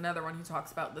Sweden is another one who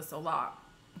talks about this a lot.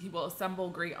 He will assemble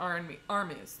great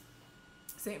armies.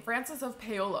 Saint Francis of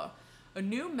Paola, a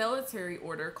new military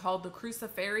order called the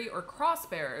Cruciferi or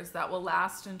Crossbearers that will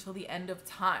last until the end of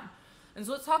time. And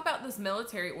so let's talk about this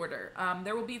military order.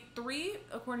 There will be three,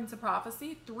 according to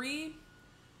prophecy,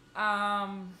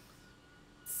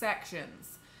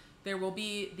 sections. There will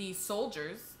be the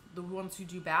soldiers, the ones who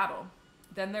do battle.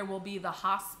 Then there will be the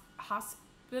hospitalers,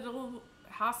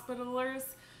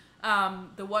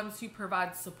 the ones who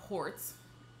provide support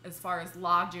as far as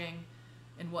lodging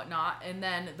and whatnot. And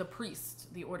then the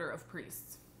priest, the order of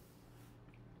priests.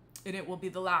 And it will be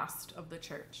the last of the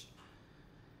church.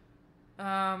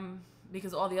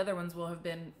 Because all the other ones will have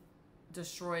been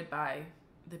destroyed by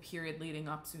the period leading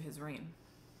up to his reign.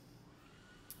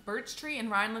 Birch Tree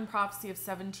and Rhineland prophecy of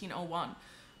 1701.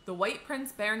 The white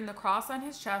prince bearing the cross on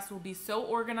his chest will be so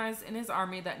organized in his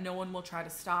army that no one will try to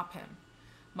stop him.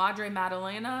 Madre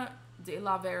Madalena de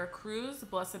la Vera Cruz,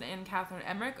 Blessed Anne Catherine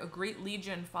Emmerich, a great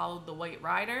legion followed the White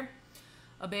Rider.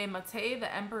 Abbe Mate,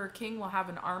 the emperor king, will have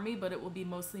an army, but it will be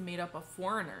mostly made up of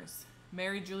foreigners.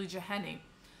 Mary Julie Jeheni.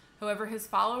 However, his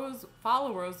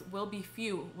followers will be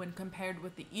few when compared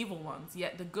with the evil ones,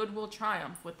 yet the good will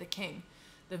triumph with the king.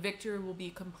 The victory will be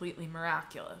completely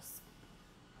miraculous.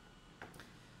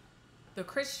 The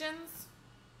Christians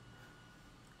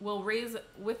will raise,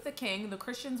 with the king, the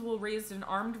Christians will raise an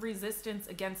armed resistance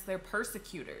against their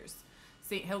persecutors.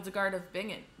 St. Hildegard of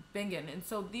Bingen. And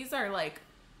so these are like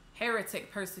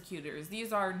heretic persecutors.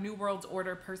 These are New World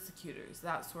Order persecutors,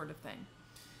 that sort of thing.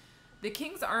 The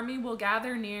king's army will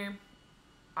gather near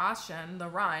Aachen, the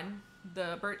Rhine,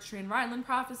 the Birch Tree and Rhineland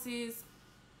prophecies.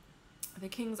 The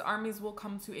king's armies will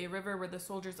come to a river where the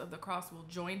soldiers of the cross will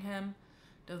join him.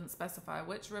 Doesn't specify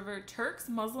which river. Turks,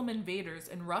 Muslim invaders,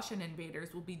 and Russian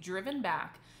invaders will be driven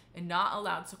back and not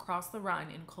allowed to cross the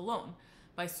Rhine in Cologne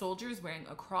by soldiers wearing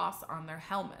a cross on their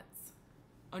helmets.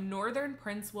 A northern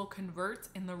prince will convert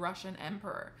in the Russian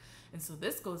emperor. And so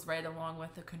this goes right along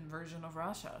with the conversion of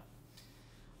Russia.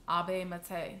 Abbe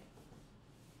Mate.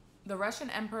 The Russian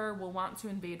emperor will want to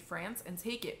invade France and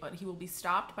take it, but he will be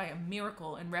stopped by a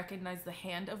miracle and recognize the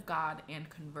hand of God and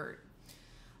convert.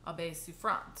 Abbe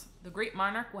Souffrant. The great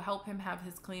monarch will help him have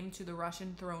his claim to the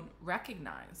Russian throne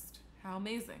recognized. How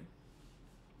amazing.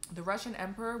 The Russian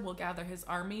emperor will gather his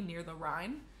army near the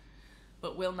Rhine,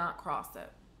 but will not cross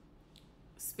it.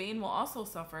 Spain will also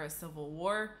suffer a civil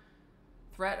war,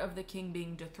 threat of the king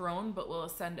being dethroned, but will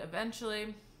ascend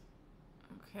eventually.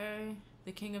 Okay.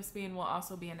 The King of Spain will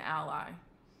also be an ally.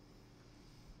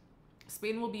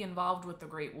 Spain will be involved with the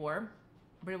Great War,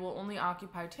 but it will only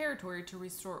occupy territory to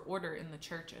restore order in the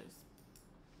churches.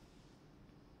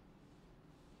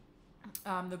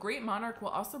 The Great Monarch will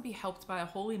also be helped by a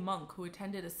holy monk who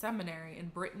attended a seminary in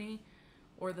Brittany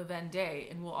or the Vendée,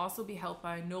 and will also be helped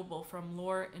by a noble from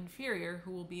Loire Inferior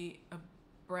who will be a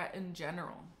Breton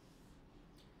general.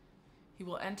 He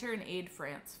will enter and aid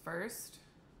France first.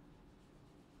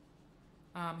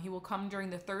 He will come during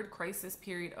the third crisis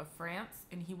period of France,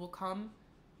 and he will come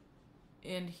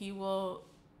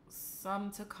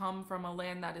from a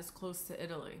land that is close to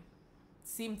Italy.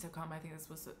 Seem to come, I think this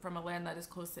was from a land that is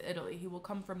close to Italy. He will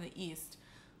come from the east,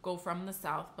 go from the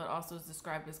south, but also is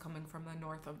described as coming from the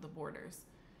north of the borders.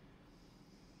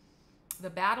 The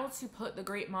battle to put the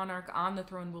Great Monarch on the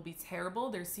throne will be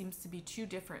terrible. There seems to be two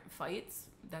different fights.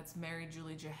 That's Mary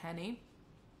Julie Jeheni.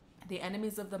 The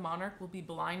enemies of the monarch will be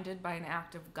blinded by an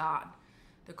act of God.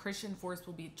 The Christian force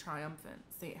will be triumphant,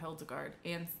 St. Hildegard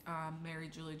and Mary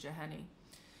Julie Jeheni.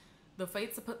 The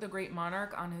fights to put the Great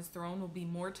Monarch on his throne will be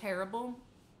more terrible.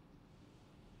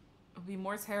 Will be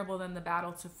more terrible than the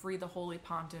battle to free the Holy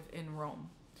Pontiff in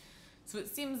Rome. So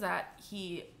it seems that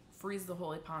he frees the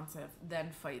Holy Pontiff,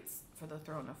 then fights for the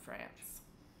throne of France.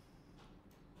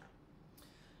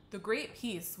 The great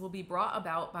peace will be brought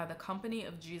about by the company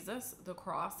of Jesus, the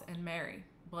cross, and Mary.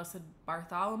 Blessed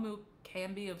Bartholomew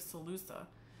Camby of Seleucia.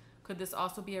 Could this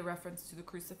also be a reference to the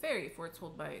Cruciferi,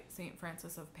 foretold by St.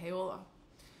 Francis of Paola?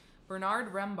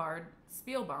 Bernard Rembard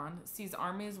Spielbond sees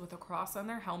armies with a cross on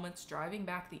their helmets driving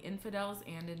back the infidels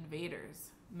and invaders.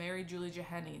 Mary Julie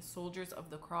Jeheni, soldiers of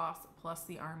the cross, plus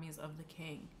the armies of the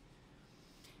king.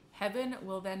 Heaven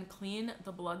will then clean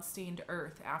the blood-stained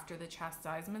earth after the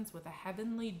chastisements with a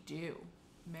heavenly dew.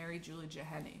 Mary Julie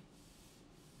Jeheni.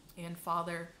 And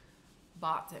Father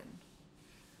Botten.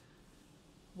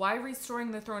 Why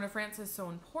restoring the throne of France is so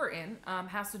important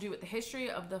has to do with the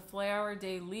history of the Fleur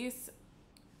de Lis,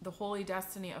 the holy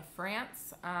destiny of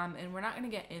France. And we're not going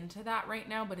to get into that right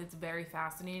now, but it's very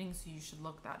fascinating, so you should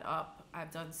look that up.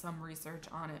 I've done some research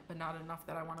on it, but not enough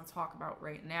that I want to talk about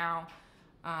right now.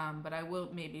 But I will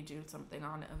maybe do something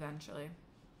on it eventually.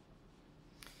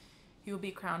 He will be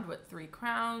crowned with 3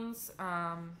 crowns.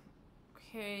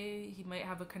 Okay, he might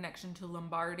have a connection to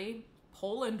Lombardy.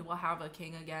 Poland will have a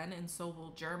king again, and so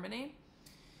will Germany.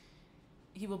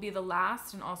 He will be the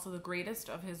last and also the greatest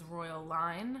of his royal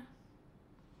line.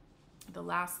 The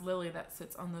last lily that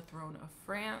sits on the throne of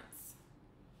France.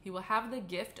 He will have the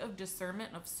gift of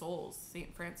discernment of souls,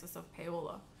 St. Francis of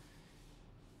Paola.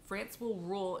 France will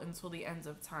rule until the ends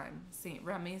of time. St.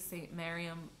 Remy, St.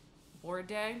 Mariam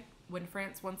Bourdet. When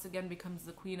France once again becomes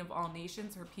the queen of all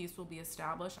nations, her peace will be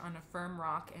established on a firm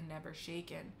rock and never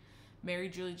shaken. Mary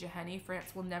Julie Jeheni,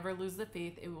 France will never lose the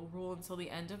faith. It will rule until the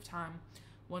end of time.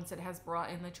 Once it has brought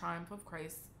in the triumph of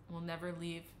Christ, will never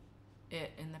leave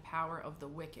it in the power of the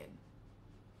wicked.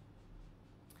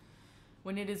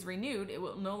 When it is renewed, it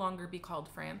will no longer be called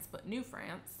France, but New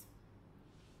France.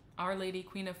 Our Lady,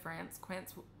 Queen of France.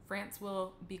 France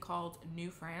will be called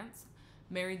New France.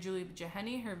 Mary Julie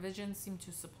Jeheni, her visions seem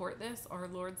to support this. Our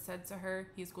Lord said to her,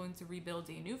 he's going to rebuild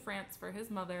a new France for his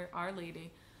mother, Our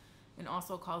Lady, and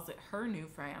also calls it her New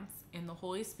France. And the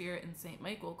Holy Spirit and St.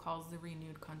 Michael calls the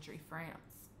renewed country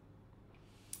France.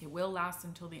 It will last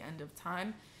until the end of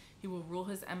time. He will rule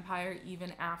his empire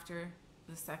even after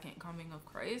the second coming of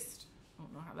Christ. I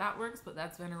don't know how that works, but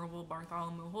that's Venerable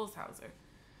Bartholomew Holzhauzer.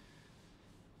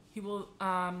 He will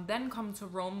then come to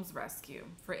Rome's rescue,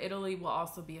 for Italy will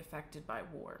also be affected by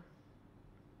war.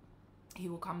 He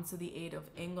will come to the aid of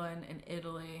England and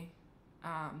Italy.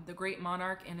 The great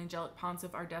monarch and angelic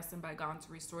pontiff are destined by God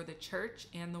to restore the church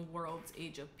and the world's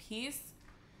age of peace.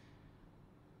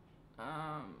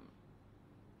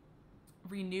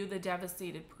 Renew the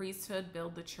devastated priesthood,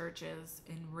 build the churches,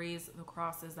 and raise the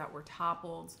crosses that were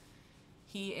toppled.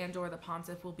 He and or the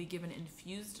pontiff will be given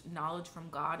infused knowledge from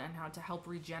God on how to help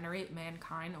regenerate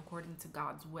mankind according to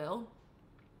God's will.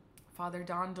 Father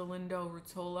Don Dolindo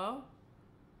Rutolo,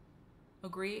 a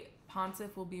great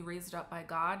pontiff, will be raised up by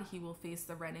God. He will face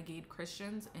the renegade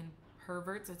Christians and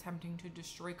perverts attempting to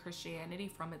destroy Christianity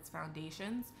from its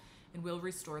foundations and will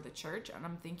restore the church. And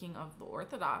I'm thinking of the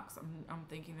Orthodox. I'm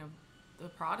thinking of the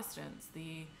Protestants,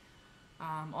 the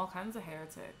all kinds of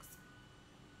heretics.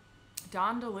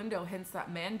 Don Dolindo hints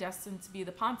that man destined to be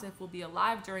the pontiff will be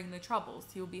alive during the troubles.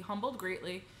 He will be humbled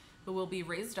greatly, but will be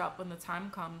raised up when the time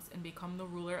comes and become the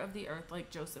ruler of the earth like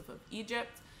Joseph of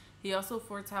Egypt. He also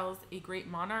foretells a great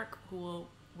monarch who will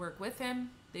work with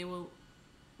him. They will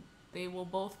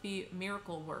both be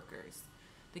miracle workers.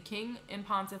 The king and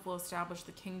pontiff will establish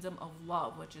the kingdom of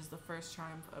love, which is the first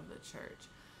triumph of the church.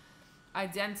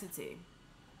 Identity.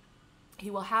 He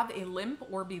will have a limp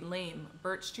or be lame.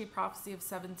 Birch Tree Prophecy of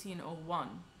 1701.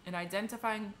 An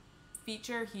identifying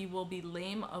feature, he will be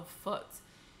lame of foot.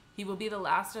 He will be the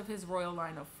last of his royal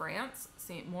line of France.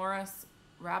 St. Maurice,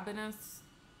 Rabanus,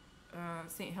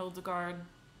 St. Hildegard.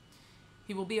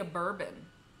 He will be a Bourbon.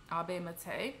 Abbé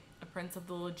Maté, a prince of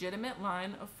the legitimate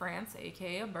line of France,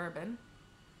 aka a Bourbon.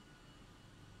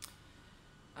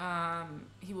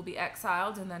 He will be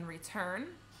exiled and then return.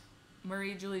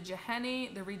 Marie-Julie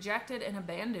Geheny, the rejected and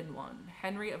abandoned one.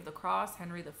 Henry of the Cross,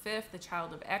 Henry V, the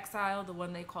child of exile, the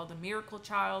one they call the miracle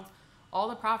child. All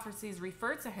the prophecies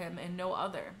refer to him and no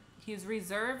other. He is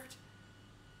reserved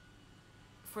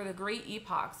for the great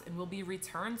epochs and will be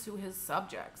returned to his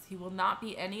subjects. He will not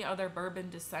be any other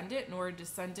Bourbon descendant, nor a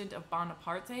descendant of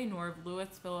Bonaparte, nor of Louis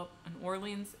Philippe and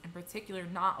Orleans, in particular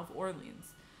not of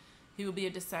Orleans. He will be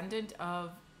a descendant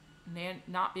of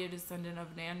not be a descendant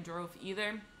of Nandrolf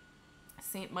either.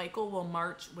 Saint Michael will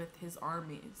march with his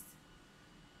armies.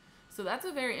 So that's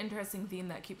a very interesting theme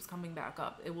that keeps coming back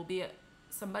up. It will be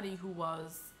somebody who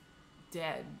was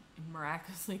dead and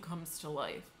miraculously comes to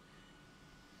life.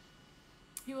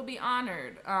 He will be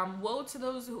honored. Woe to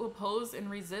those who oppose and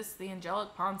resist the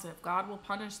angelic pontiff. God will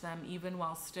punish them even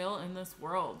while still in this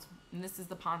world. And this is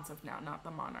the pontiff now, not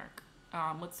the monarch.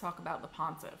 Let's talk about the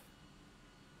pontiff.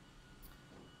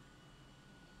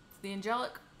 The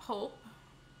angelic pope.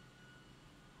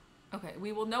 Okay,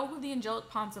 we will know who the angelic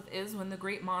pontiff is when the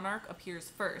great monarch appears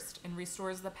first and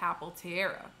restores the papal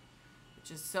tiara,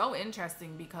 which is so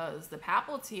interesting because the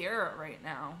papal tiara right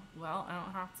now, well, I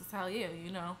don't have to tell you, you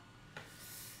know.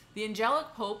 The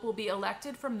angelic pope will be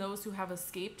elected from those who have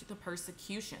escaped the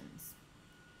persecutions.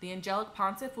 The angelic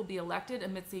pontiff will be elected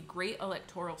amidst a great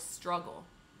electoral struggle.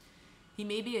 He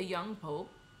may be a young pope.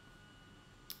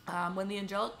 When the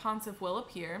angelic pontiff will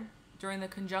appear, during the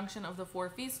conjunction of the 4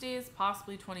 feast days,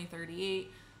 possibly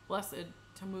 2038, Blessed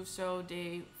Tamuso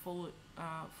de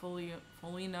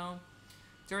Foligno,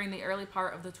 during the early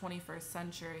part of the 21st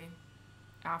century,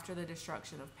 after the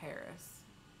destruction of Paris.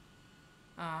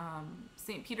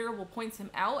 St. Peter will point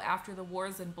him out after the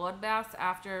wars and bloodbaths,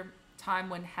 after time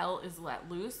when hell is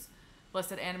let loose.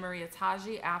 Blessed Anna Maria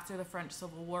Taggi, after the French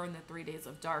Civil War and the 3 days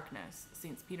of darkness.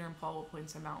 Saints Peter and Paul will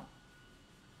point him out.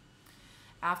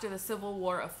 After the civil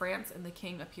war of France and the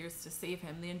king appears to save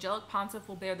him, the angelic pontiff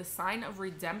will bear the sign of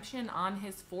redemption on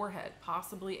his forehead,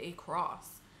 possibly a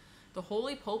cross. The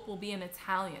holy pope will be an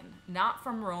Italian, not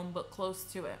from Rome, but close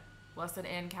to it. Blessed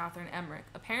Anne Catherine Emmerich.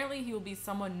 Apparently he will be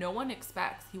someone no one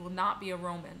expects. He will not be a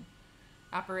Roman.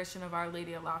 Apparition of Our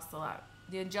Lady of La Salette.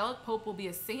 The angelic pope will be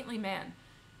a saintly man,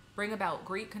 bring about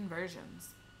great conversions.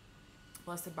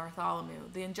 Blessed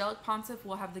Bartholomew. The angelic pontiff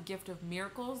will have the gift of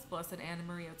miracles. Blessed Anna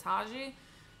Maria Taggi.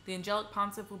 The angelic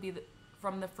pontiff will be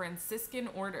from the Franciscan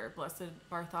order. Blessed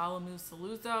Bartholomew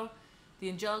Saluzzo. The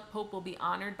angelic pope will be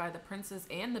honored by the princes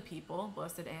and the people.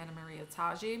 Blessed Anna Maria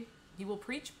Taggi. He will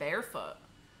preach barefoot.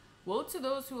 Woe to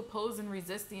those who oppose and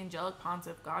resist the angelic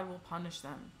pontiff. God will punish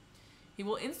them. He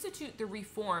will institute the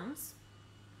reforms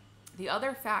the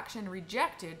other faction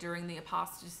rejected during the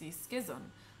apostasy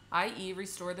schism, i.e.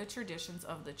 restore the traditions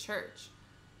of the church.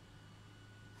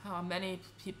 Many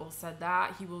people said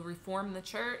that. He will reform the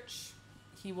church.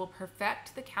 He will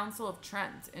perfect the Council of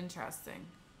Trent. Interesting.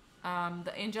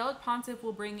 The angelic pontiff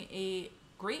will bring a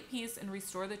great peace and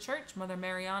restore the church. Mother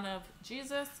Mariana of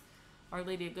Jesus, Our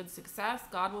Lady of Good Success.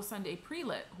 God will send a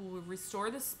prelate who will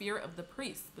restore the spirit of the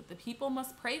priest, but the people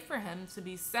must pray for him to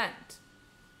be sent.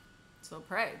 So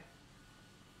pray.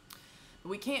 But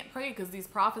we can't pray because these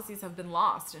prophecies have been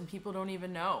lost and people don't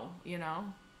even know, you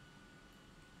know.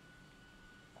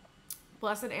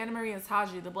 Blessed Anna Maria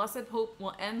Taggi, the blessed pope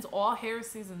will end all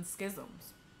heresies and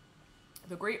schisms.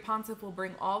 The great pontiff will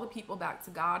bring all the people back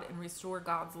to God and restore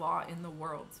God's law in the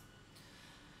world.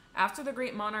 After the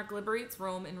great monarch liberates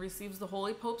Rome and receives the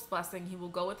Holy Pope's blessing, he will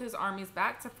go with his armies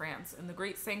back to France in the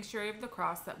great sanctuary of the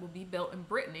cross that will be built in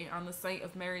Brittany on the site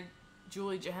of Mary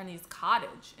Julie Geheny's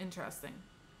cottage. Interesting.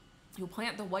 He will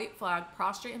plant the white flag,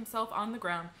 prostrate himself on the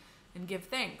ground, and give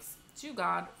thanks to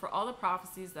God for all the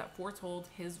prophecies that foretold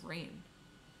his reign.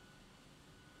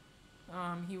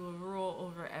 He will rule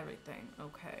over everything.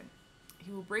 Okay.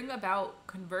 He will bring about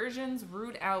conversions,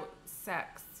 root out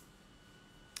sects.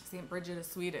 St. Bridget of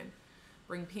Sweden.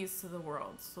 Bring peace to the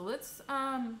world. So let's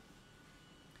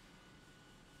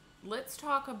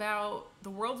talk about the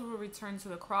world will return to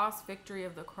the cross, victory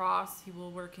of the cross. He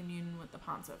will work in union with the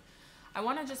pontiff. I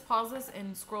want to just pause this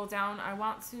and scroll down. I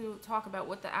want to talk about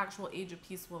what the actual age of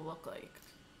peace will look like.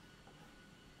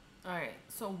 All right,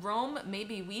 so Rome may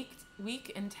be weak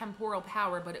in temporal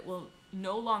power, but it will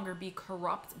no longer be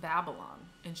corrupt Babylon,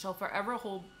 and shall forever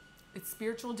hold its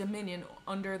spiritual dominion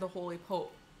under the Holy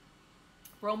Pope.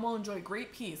 Rome will enjoy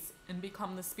great peace and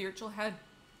become the spiritual head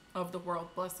of the world.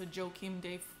 Blessed Joachim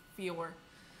de Fior.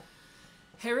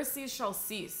 Heresies shall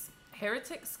cease.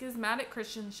 Heretic schismatic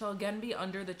Christians shall again be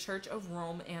under the Church of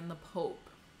Rome and the Pope.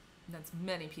 That's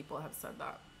many people have said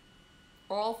that.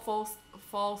 All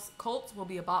false cults will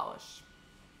be abolished.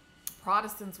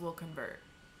 Protestants will convert.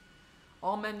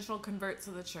 All men shall convert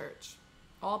to the church.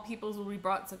 All peoples will be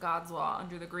brought to God's law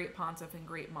under the great Pontiff and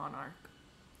great Monarch.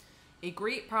 A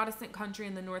great Protestant country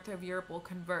in the north of Europe will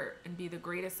convert and be the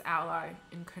greatest ally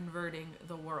in converting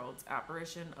the world.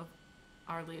 Apparition of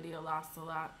Our Lady of La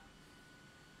Salette.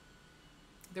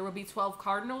 There will be 12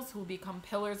 cardinals who will become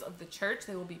pillars of the church.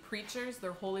 They will be preachers.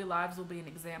 Their holy lives will be an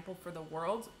example for the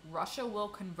world. Russia will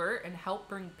convert and help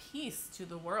bring peace to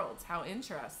the world. How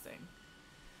interesting.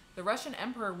 The Russian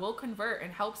emperor will convert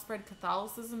and help spread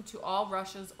Catholicism to all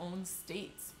Russia's own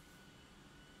states.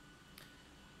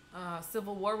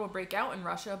 Civil war will break out in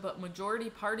Russia, but majority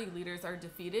party leaders are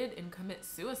defeated and commit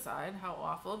suicide. How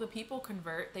awful. The people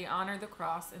convert. They honor the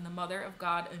cross and the Mother of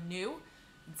God anew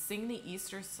and sing the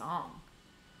Easter song.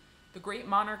 The great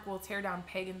monarch will tear down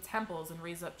pagan temples and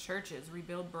raise up churches,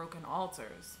 rebuild broken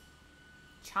altars.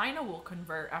 China will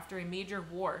convert after a major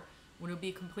war when it will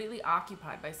be completely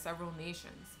occupied by several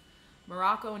nations.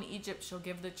 Morocco and Egypt shall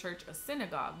give the church a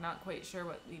synagogue. Not quite sure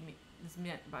what is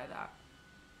meant by that.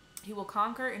 He will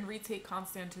conquer and retake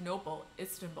Constantinople,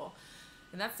 Istanbul.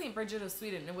 And that's St. Bridget of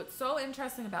Sweden. And what's so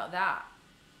interesting about that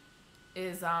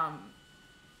is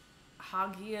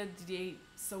Hagia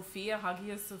Sophia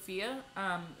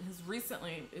has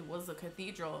recently, it was a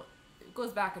cathedral. It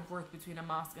goes back and forth between a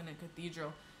mosque and a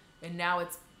cathedral, and now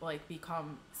it's like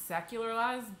become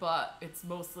secularized, but it's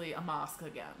mostly a mosque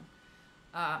again.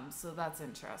 So that's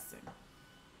interesting.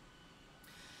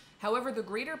 However, the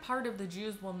greater part of the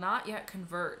Jews will not yet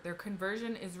convert. Their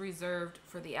conversion is reserved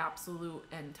for the absolute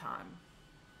end time.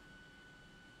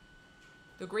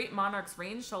 The great monarch's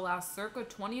reign shall last circa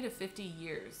 20 to 50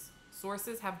 years.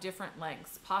 Sources have different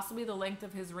lengths. Possibly the length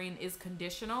of his reign is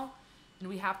conditional, and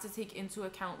we have to take into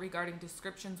account regarding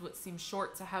descriptions what seem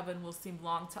short to heaven will seem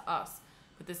long to us,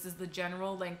 but this is the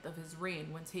general length of his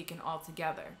reign when taken all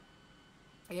together.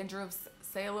 Andrew of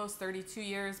Salos, 32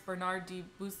 years. Bernard de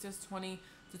Bustis, 20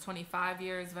 to 25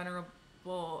 years.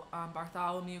 Venerable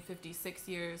Bartholomew, 56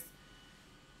 years.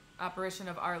 Apparition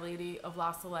of Our Lady of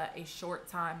La Salette, a short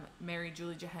time. Mary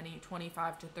Julie Jeheni,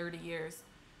 25 to 30 years.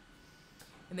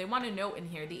 And they want to note in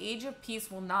here, the age of peace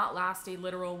will not last a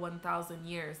literal 1,000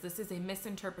 years. This is a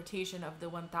misinterpretation of the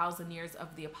 1,000 years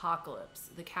of the apocalypse.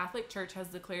 The Catholic Church has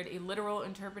declared a literal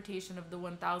interpretation of the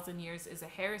 1,000 years is a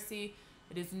heresy.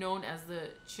 It is known as the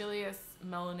Chilius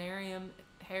Millenarium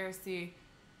heresy.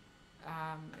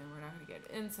 And we're not going to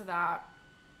get into that.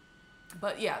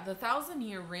 But yeah, the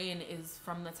 1,000-year reign is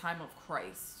from the time of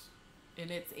Christ.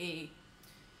 And it's a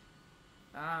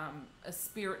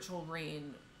spiritual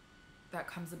reign that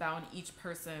comes about in each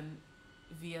person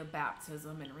via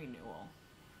baptism and renewal.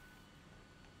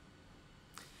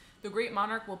 The great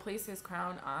monarch will place his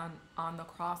crown on the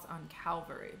cross on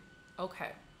Calvary.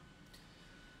 Okay.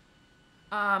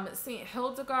 St.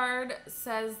 Hildegard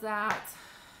says that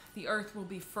the earth will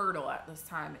be fertile at this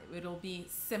time. It'll be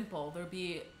simple. There'll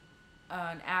be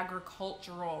an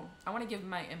agricultural... I want to give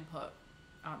my input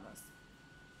on this.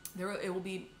 It will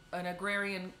be an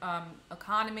agrarian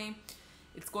economy.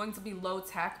 It's going to be low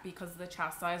tech because the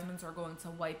chastisements are going to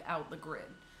wipe out the grid,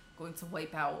 going to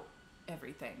wipe out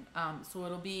everything. So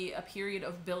it'll be a period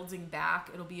of building back.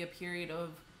 It'll be a period of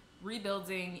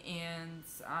rebuilding and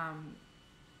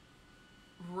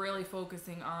really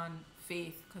focusing on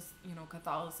faith, because, you know,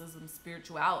 Catholicism,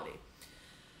 spirituality.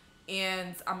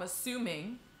 And I'm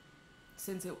assuming,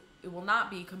 since it will not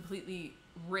be completely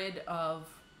rid of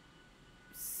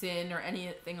sin or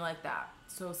anything like that.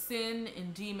 So sin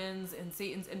and demons and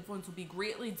Satan's influence will be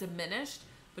greatly diminished,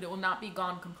 but it will not be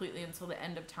gone completely until the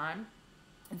end of time.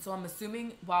 And so I'm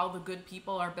assuming while the good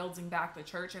people are building back the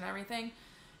church and everything,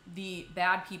 the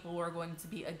bad people are going to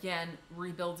be, again,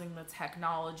 rebuilding the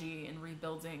technology and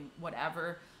rebuilding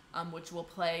whatever, which will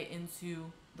play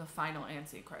into the final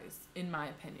Antichrist, in my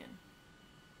opinion.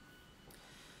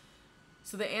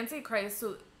 So the Antichrist,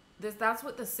 that's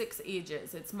what the sixth age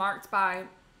is. It's marked by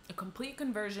a complete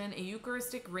conversion, a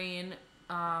Eucharistic reign,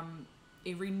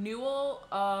 a renewal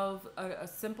of a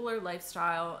simpler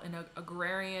lifestyle, an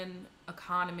agrarian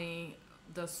economy.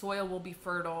 The soil will be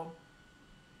fertile.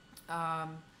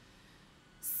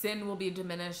 Sin will be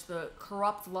diminished. The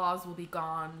corrupt laws will be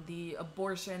gone. The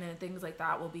abortion and things like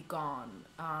that will be gone.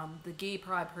 The gay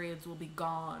pride parades will be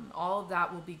gone. All of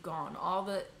that will be gone. All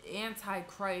the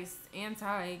anti-Christ,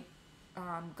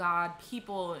 anti-God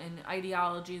people and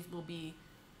ideologies will be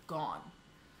gone.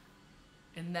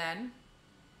 And then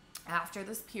after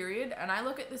this period, and I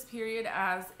look at this period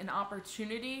as an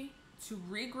opportunity to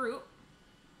regroup,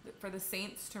 for the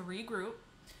saints to regroup,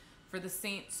 for the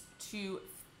saints to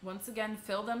once again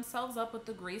fill themselves up with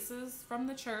the graces from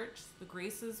the church, the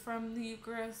graces from the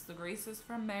Eucharist, the graces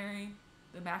from Mary,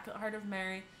 the Immaculate Heart of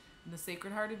Mary, and the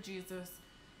Sacred Heart of Jesus,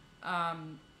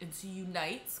 and to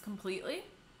unite completely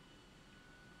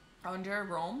under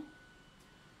Rome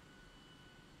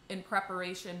in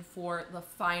preparation for the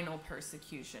final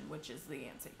persecution, which is the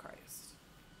Antichrist.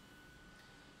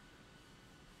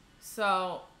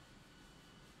 So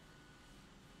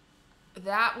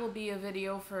that will be a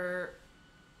video for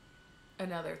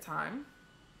another time.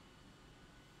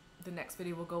 The next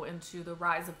video will go into the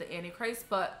rise of the Antichrist,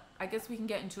 but I guess we can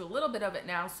get into a little bit of it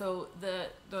now. So the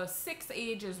 6th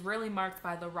age is really marked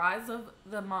by the rise of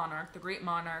the monarch, the great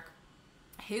monarch,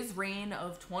 his reign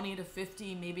of 20 to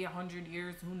 50, maybe 100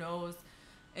 years, who knows.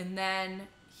 And then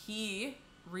he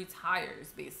retires,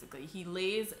 basically. He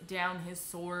lays down his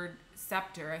sword,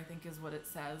 scepter, I think is what it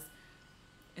says.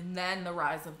 And then the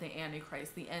rise of the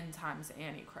Antichrist, the end times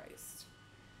Antichrist,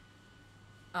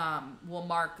 will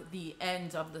mark the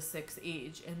end of the 6th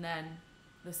age. And then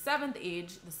the 7th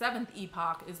age, the 7th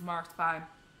epoch, is marked by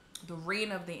the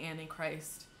reign of the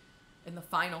Antichrist and the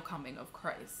final coming of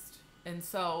Christ. And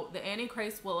so the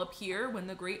Antichrist will appear when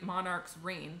the great monarch's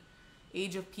reign,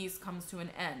 age of peace, comes to an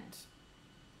end.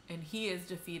 And he is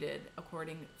defeated,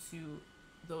 according to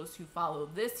those who follow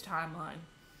this timeline,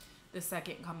 the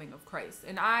second coming of Christ.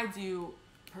 And I do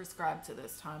prescribe to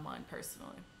this timeline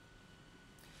personally.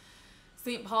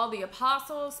 St. Paul the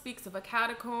Apostle speaks of a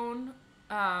catacomb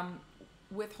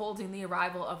withholding the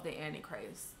arrival of the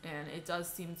Antichrist. And it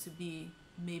does seem to be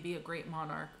maybe a great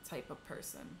monarch type of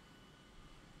person.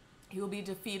 He will be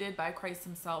defeated by Christ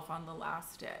himself on the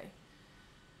last day.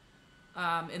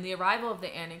 And the arrival of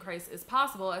the Antichrist is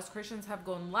possible as Christians have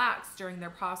gone lax during their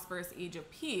prosperous age of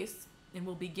peace and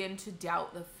will begin to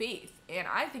doubt the faith. And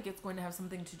I think it's going to have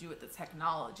something to do with the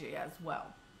technology as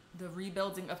well. The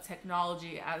rebuilding of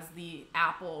technology as the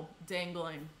apple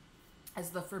dangling as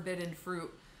the forbidden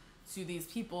fruit to these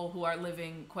people who are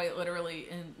living quite literally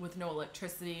with no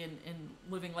electricity and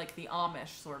living like the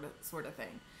Amish sort of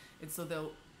thing. And so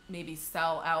they'll maybe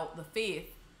sell out the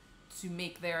faith to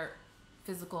make their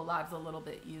physical lives a little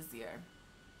bit easier.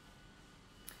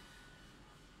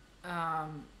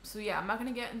 So yeah, I'm not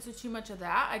going to get into too much of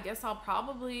that. I guess I'll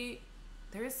probably...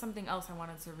 There is something else I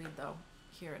wanted to read, though.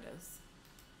 Here it is.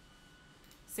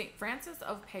 St. Francis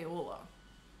of Paola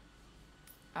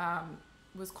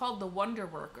was called the Wonder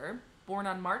Worker, born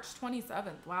on March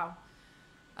 27th. Wow.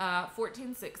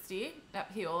 1460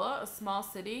 at Paola, a small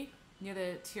city near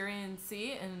the Tyrrhenian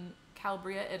Sea in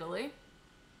Calabria, Italy.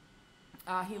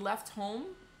 He left home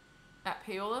at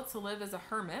Paola to live as a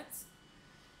hermit.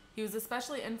 He was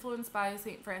especially influenced by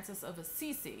St. Francis of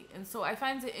Assisi. And so I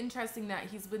find it interesting that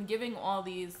he's been giving all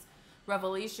these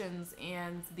revelations,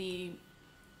 and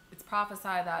it's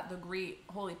prophesied that the great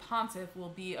holy Pontiff will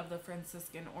be of the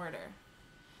Franciscan order.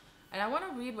 And I want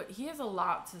to read what he has a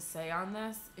lot to say on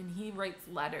this, and he writes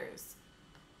letters.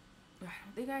 I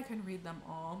don't think I can read them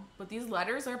all, but these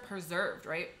letters are preserved,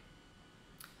 right?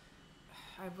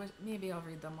 Maybe I'll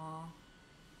read them all.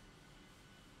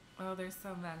 Oh, there's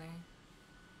so many.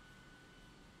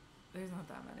 There's not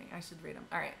that many. I should read them.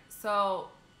 All right. So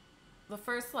the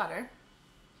first letter.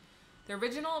 The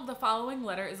original of the following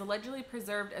letter is allegedly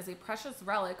preserved as a precious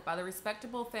relic by the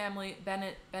respectable family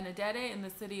Benedetti in the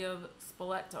city of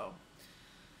Spoleto.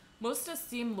 Most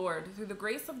esteemed Lord, through the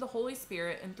grace of the Holy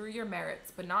Spirit and through your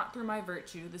merits, but not through my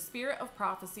virtue, the spirit of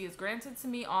prophecy is granted to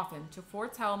me often to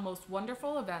foretell most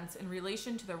wonderful events in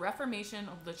relation to the reformation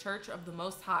of the Church of the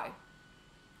Most High.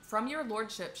 From your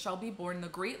lordship shall be born the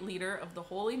great leader of the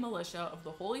holy militia of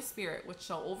the Holy Spirit, which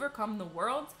shall overcome the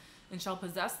world and shall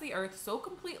possess the earth so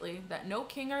completely that no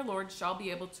king or lord shall be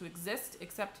able to exist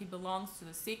except he belongs to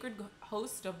the sacred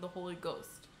host of the Holy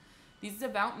Ghost. These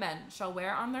devout men shall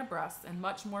wear on their breasts and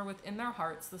much more within their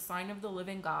hearts the sign of the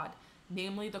living God,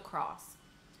 namely the cross.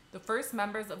 The first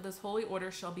members of this holy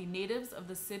order shall be natives of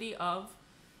the city of ...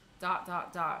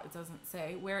 it doesn't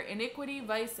say, where iniquity,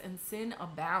 vice, and sin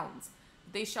abounds.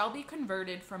 They shall be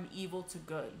converted from evil to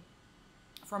good.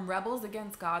 From rebels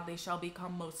against God they shall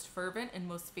become most fervent and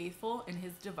most faithful in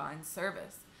his divine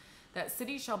service. That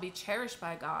city shall be cherished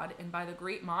by God and by the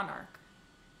great monarch.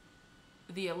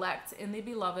 the elect and the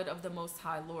beloved of the Most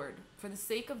High Lord. For the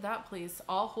sake of that place,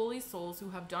 all holy souls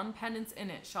who have done penance in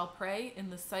it shall pray in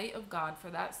the sight of God for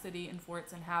that city and for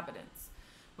its inhabitants.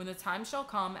 When the time shall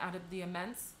come of the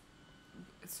immense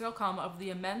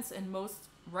and most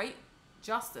right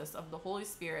justice of the Holy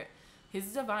Spirit,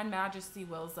 his divine majesty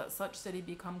wills that such city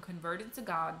become converted to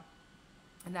God,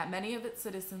 and that many of its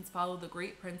citizens follow the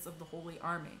great prince of the holy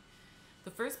army. The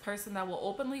first person that will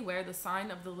openly wear the sign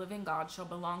of the living God shall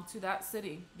belong to that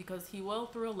city, because he will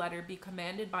through a letter be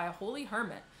commanded by a holy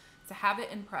hermit to have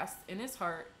it impressed in his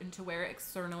heart and to wear it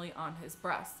externally on his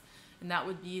breast. And that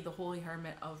would be the holy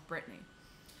hermit of Brittany.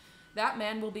 That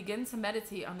man will begin to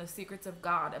meditate on the secrets of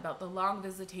God, about the long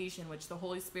visitation which the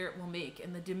Holy Spirit will make,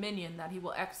 and the dominion that he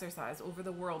will exercise over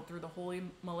the world through the holy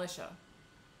militia.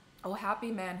 O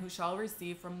happy man who shall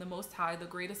receive from the Most High the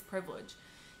greatest privilege.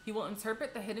 He will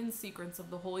interpret the hidden secrets of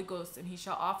the Holy Ghost, and he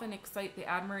shall often excite the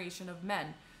admiration of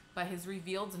men by his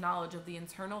revealed knowledge of the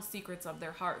internal secrets of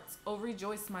their hearts. O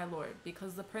rejoice, my Lord,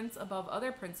 because the prince above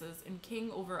other princes and king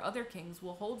over other kings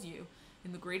will hold you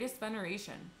in the greatest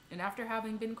veneration, and after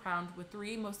having been crowned with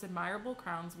 3 most admirable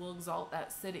crowns, will exalt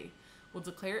that city, will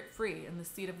declare it free and the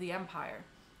seat of the empire,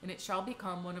 and it shall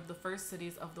become one of the first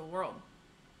cities of the world.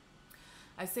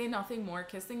 I say nothing more,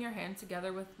 kissing your hand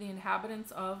together with the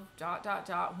inhabitants of ...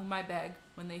 whom I beg,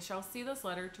 when they shall see this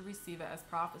letter, to receive it as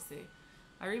prophecy.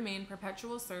 I remain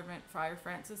perpetual servant, Friar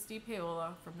Francis D.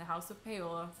 Paola, from the house of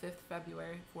Paola, 5th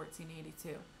February,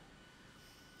 1482.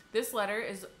 This letter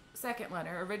is second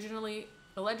letter, originally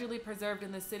allegedly preserved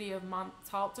in the city of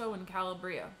Montalto in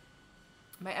Calabria.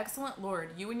 My excellent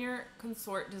Lord, you and your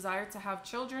consort desire to have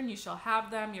children. You shall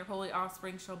have them. Your holy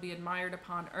offspring shall be admired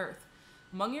upon earth.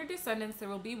 Among your descendants there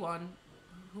will be one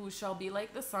who shall be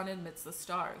like the sun amidst the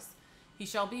stars. He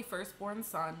shall be firstborn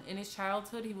son. In his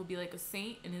childhood he will be like a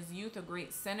saint, in his youth a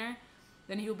great sinner.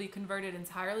 Then he will be converted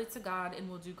entirely to God and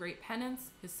will do great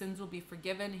penance. His sins will be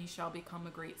forgiven. He shall become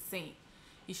a great saint.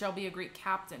 He shall be a great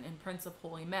captain and prince of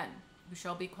holy men, who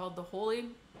shall be called the Holy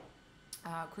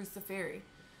Cruciferi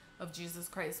of Jesus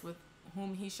Christ, with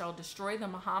whom he shall destroy the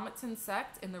Mahometan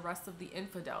sect and the rest of the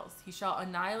infidels. He shall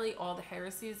annihilate all the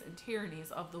heresies and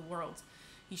tyrannies of the world.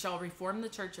 He shall reform the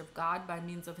church of God by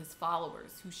means of his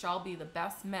followers, who shall be the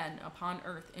best men upon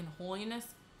earth in holiness,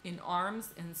 in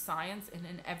arms, in science, and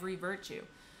in every virtue,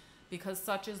 because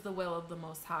such is the will of the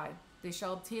Most High. They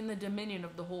shall obtain the dominion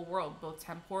of the whole world, both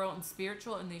temporal and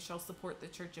spiritual, and they shall support the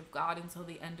church of God until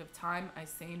the end of time. I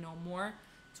say no more.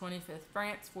 25th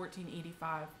France,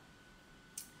 1485.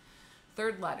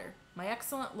 Third letter. My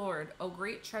excellent Lord, O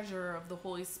great treasurer of the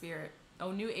Holy Spirit,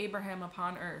 O new Abraham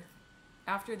upon earth.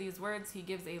 After these words, he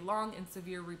gives a long and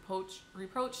severe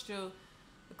reproach to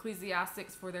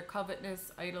ecclesiastics for their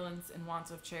covetousness, idleness, and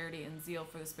want of charity and zeal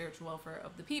for the spiritual welfare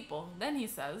of the people. Then he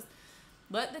says,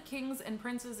 let the kings and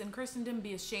princes in Christendom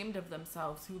be ashamed of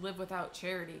themselves who live without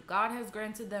charity. God has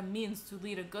granted them means to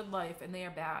lead a good life, and they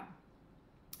are bad.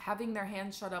 Having their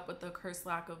hands shut up with the accursed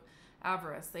lack of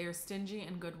avarice, they are stingy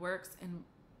in good works and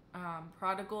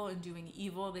prodigal in doing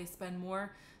evil. They spend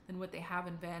more than what they have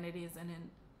in vanities and in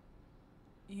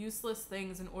useless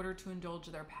things in order to indulge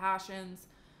their passions,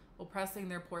 oppressing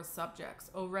their poor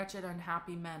subjects. O wretched,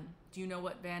 unhappy men, do you know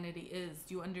what vanity is?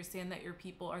 Do you understand that your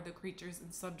people are the creatures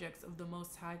and subjects of the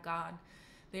Most High God?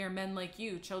 They are men like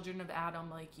you, children of Adam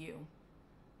like you.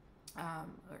 All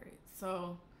right,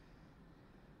 so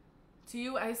to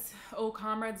you, O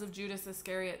comrades of Judas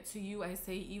Iscariot, to you I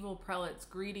say, evil prelates,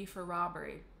 greedy for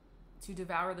robbery, to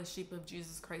devour the sheep of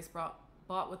Jesus Christ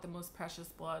bought with the most precious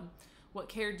blood. What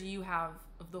care do you have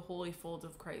of the holy fold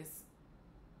of Christ?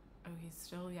 Oh, he's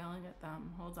still yelling at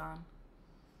them. Hold on.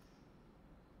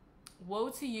 Woe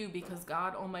to you, because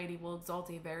God Almighty will exalt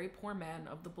a very poor man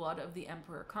of the blood of the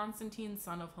Emperor Constantine,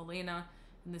 son of Helena,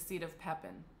 in the seat of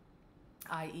Pepin,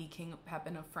 i.e. King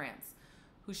Pepin of France,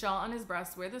 who shall on his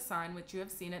breast wear the sign which you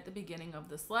have seen at the beginning of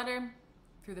this letter.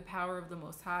 Through the power of the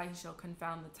Most High, he shall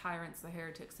confound the tyrants, the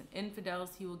heretics, and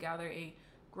infidels. He will gather a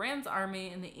grand army,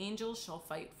 and the angels shall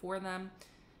fight for them.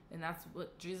 And that's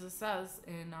what Jesus says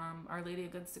in Our Lady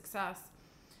of Good Success.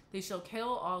 They shall kill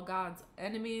all God's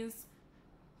enemies.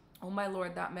 O my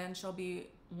Lord, that man shall be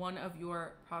one of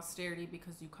your posterity,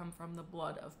 because you come from the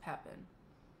blood of Pepin.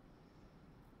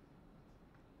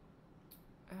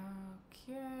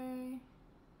 Okay.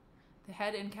 The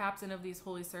head and captain of these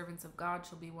holy servants of God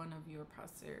shall be one of your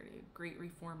posterity, great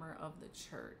reformer of the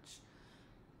church.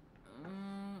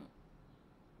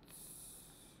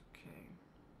 Okay.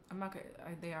 I'm not gonna,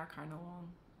 they are kind of long.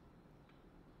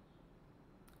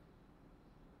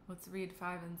 Let's read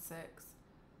 5 and 6.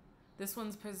 This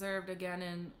one's preserved again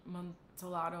in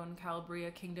Montalto in Calabria,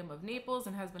 Kingdom of Naples,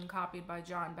 and has been copied by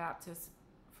John Baptist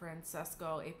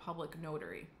Francesco, a public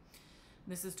notary.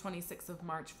 This is 26th of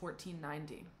March,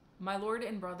 1490. My Lord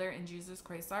and brother in Jesus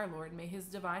Christ our Lord, may his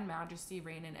divine majesty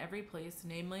reign in every place,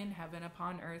 namely in heaven,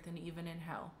 upon earth, and even in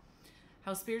hell.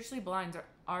 How spiritually blind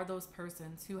are those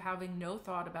persons who, having no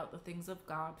thought about the things of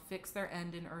God, fix their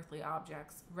end in earthly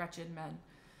objects, wretched men,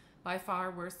 by far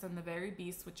worse than the very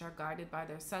beasts which are guided by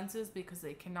their senses, because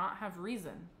they cannot have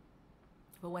reason.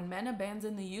 But when men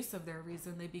abandon the use of their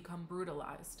reason, they become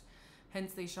brutalized.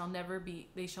 Hence they shall ever be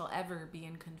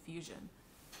in confusion.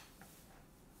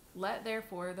 Let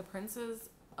therefore the princes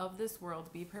of this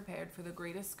world be prepared for the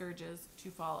greatest scourges to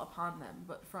fall upon them.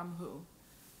 But from who?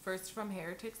 First from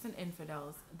heretics and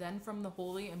infidels, then from the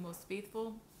holy and most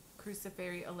faithful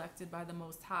cruciferi elected by the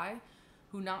Most High,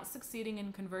 who, not succeeding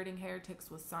in converting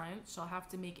heretics with science, shall have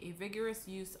to make a vigorous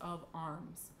use of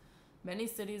arms. Many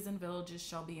cities and villages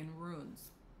shall be in ruins,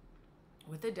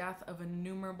 with the death of an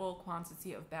innumerable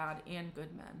quantity of bad and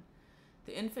good men.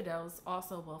 The infidels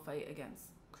also will fight against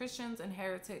Christians, and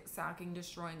heretics, sacking,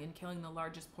 destroying, and killing the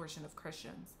largest portion of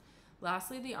Christians.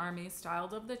 Lastly, the army,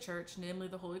 styled of the church, namely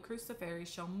the Holy Cruciferi,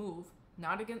 shall move,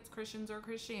 not against Christians or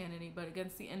Christianity, but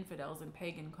against the infidels in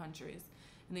pagan countries.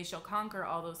 And they shall conquer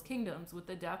all those kingdoms with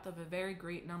the death of a very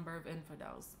great number of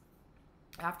infidels.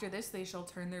 After this, they shall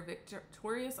turn their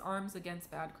victorious arms against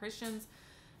bad Christians,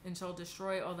 and shall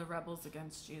destroy all the rebels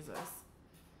against Jesus.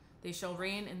 They shall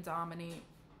reign and dominate.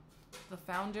 The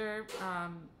founder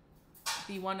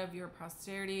be one of your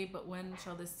posterity, but when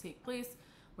shall this take place?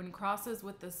 When crosses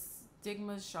with the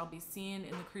stigmas shall be seen,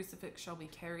 and the crucifix shall be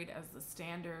carried as the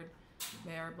standard.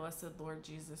 May our blessed Lord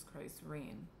Jesus Christ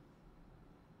reign.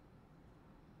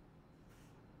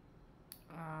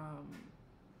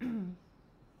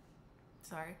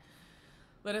 Sorry.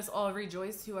 Let us all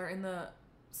rejoice who are in the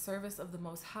service of the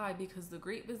Most High, because the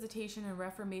great visitation and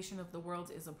reformation of the world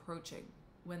is approaching,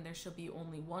 when there shall be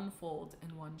only one fold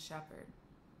and one shepherd.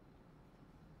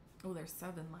 Oh, there's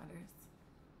 7 letters.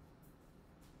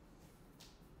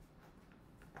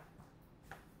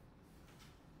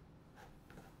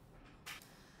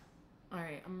 All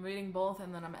right, I'm reading both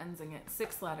and then I'm ending it.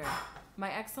 6th letter.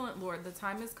 My excellent Lord, the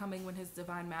time is coming when his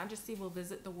divine majesty will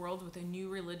visit the world with a new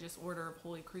religious order of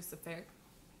Holy Crucifix,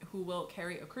 who will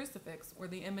carry a crucifix, or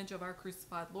the image of our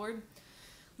crucified Lord,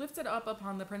 lifted up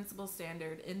upon the principal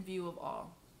standard in view of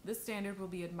all. This standard will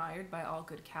be admired by all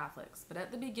good Catholics, but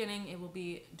at the beginning it will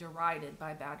be derided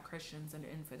by bad Christians and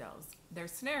infidels. Their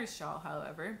snares shall,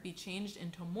 however, be changed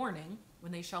into mourning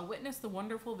when they shall witness the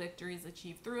wonderful victories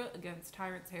achieved through it against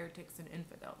tyrants, heretics, and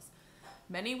infidels.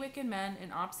 Many wicked men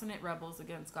and obstinate rebels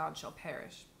against God shall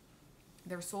perish.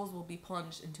 Their souls will be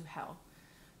plunged into hell.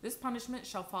 This punishment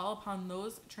shall fall upon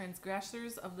those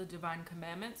transgressors of the divine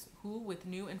commandments who, with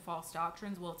new and false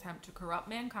doctrines, will attempt to corrupt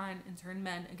mankind and turn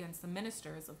men against the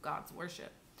ministers of God's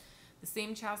worship. The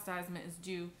same chastisement is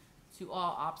due to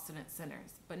all obstinate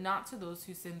sinners, but not to those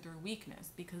who sin through weakness,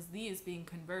 because these, being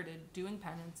converted, doing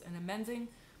penance, and amending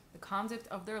the conduct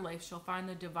of their life, shall find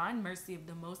the divine mercy of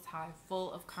the Most High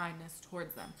full of kindness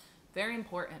towards them. Very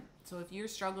important. So if you're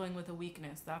struggling with a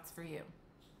weakness, that's for you.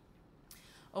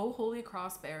 O holy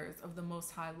cross bearers of the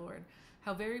Most High Lord,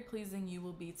 how very pleasing you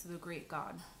will be to the great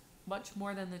God, much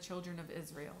more than the children of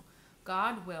Israel.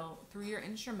 God will, through your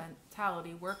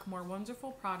instrumentality, work more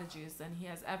wonderful prodigies than he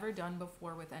has ever done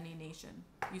before with any nation.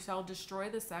 You shall destroy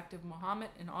the sect of Mohammed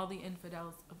and all the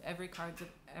infidels of every kind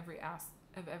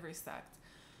of every sect.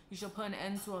 You shall put an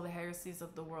end to all the heresies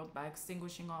of the world by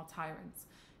extinguishing all tyrants.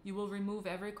 You will remove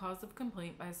every cause of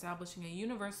complaint by establishing a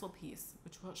universal peace,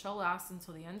 which shall last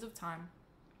until the end of time.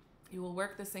 You will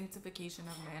work the sanctification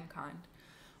of mankind.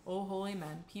 O holy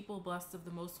men, people blessed of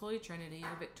the most holy Trinity,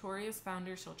 your victorious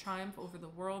founder shall triumph over the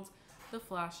world, the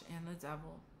flesh, and the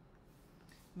devil.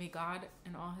 May God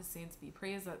and all his saints be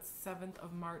praised. That's 7th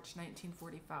of March,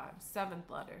 1945. 7th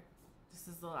letter. This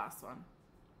is the last one.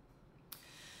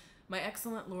 My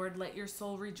excellent Lord, let your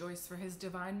soul rejoice, for his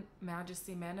divine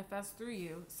majesty manifests through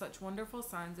you such wonderful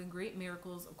signs and great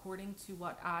miracles, according to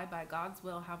what I, by God's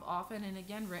will, have often and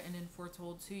again written and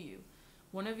foretold to you.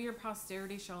 One of your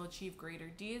posterity shall achieve greater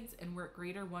deeds and work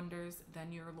greater wonders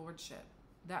than your lordship.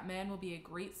 That man will be a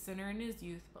great sinner in his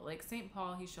youth, but like St.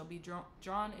 Paul, he shall be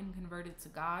drawn and converted to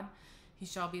God. He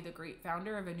shall be the great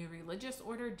founder of a new religious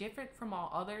order, different from all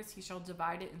others. He shall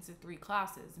divide it into 3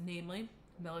 classes, namely,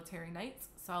 military knights,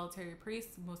 solitary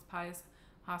priests, most pious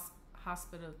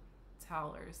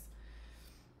hospitallers.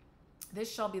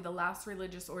 This shall be the last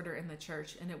religious order in the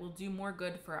church, and it will do more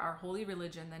good for our holy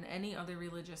religion than any other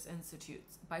religious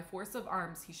institutes. By force of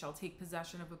arms he shall take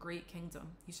possession of a great kingdom.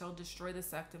 He shall destroy the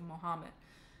sect of Mohammed,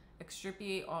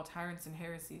 extirpate all tyrants and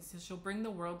heresies. He shall bring the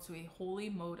world to a holy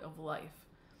mode of life.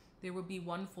 There will be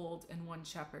one fold and one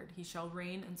shepherd. He shall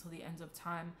reign until the end of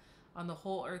time. On the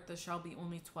whole earth there shall be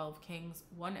only 12 kings,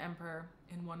 one emperor,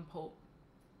 and one pope.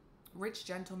 Rich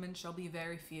gentlemen shall be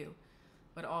very few,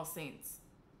 but all saints.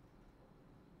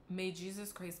 May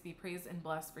Jesus Christ be praised and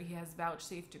blessed, for he has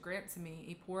vouchsafed to grant to me,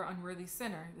 a poor unworthy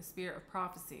sinner, the spirit of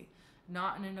prophecy,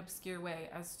 not in an obscure way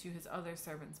as to his other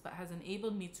servants, but has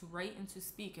enabled me to write and to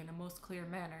speak in a most clear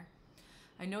manner.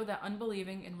 I know that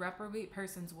unbelieving and reprobate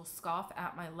persons will scoff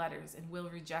at my letters and will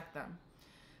reject them,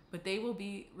 but they will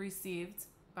be received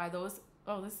by those.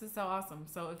 Oh, this is so awesome.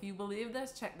 So if you believe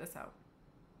this, check this out.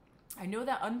 I know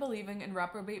that unbelieving and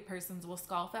reprobate persons will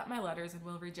scoff at my letters and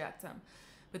will reject them,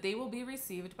 but they will be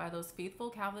received by those faithful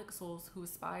Catholic souls who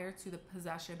aspire to the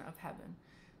possession of heaven.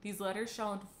 These letters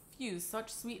shall infuse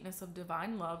such sweetness of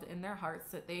divine love in their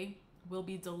hearts that they will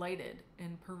be delighted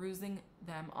in perusing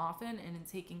them often and in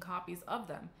taking copies of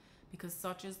them, because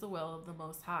such is the will of the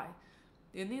Most High.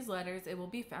 In these letters it will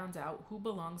be found out who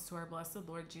belongs to our blessed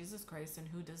Lord Jesus Christ and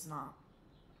who does not,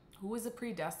 who is a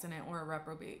predestinate or a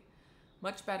reprobate.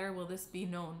 Much better will this be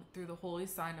known through the holy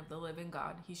sign of the living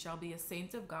God. He shall be a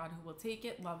saint of God who will take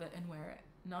it, love it, and wear it.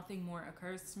 Nothing more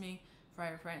occurs to me.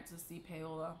 Friar Francis C.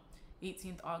 Paola,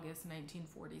 18th August,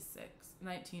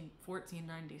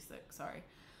 1496, sorry.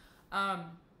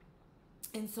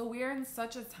 And so we are in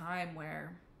such a time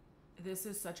where this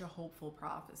is such a hopeful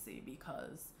prophecy,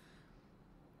 because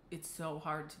it's so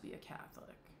hard to be a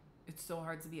Catholic. It's so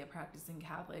hard to be a practicing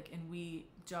Catholic, and we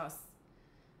just,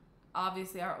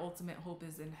 obviously our ultimate hope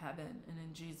is in heaven and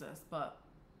in Jesus, but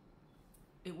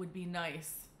it would be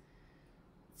nice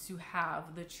to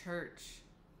have the church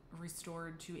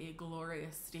restored to a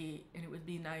glorious state, and it would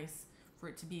be nice for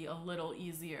it to be a little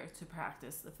easier to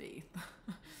practice the faith.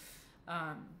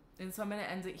 And so I'm going to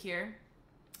end it here.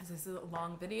 This is a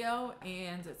long video,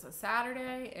 and it's a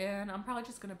Saturday, and I'm probably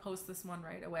just going to post this one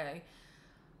right away.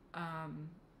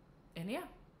 And yeah,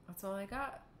 that's all I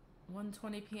got.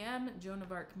 1:20 p.m. Joan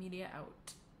of Arc Media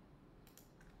out.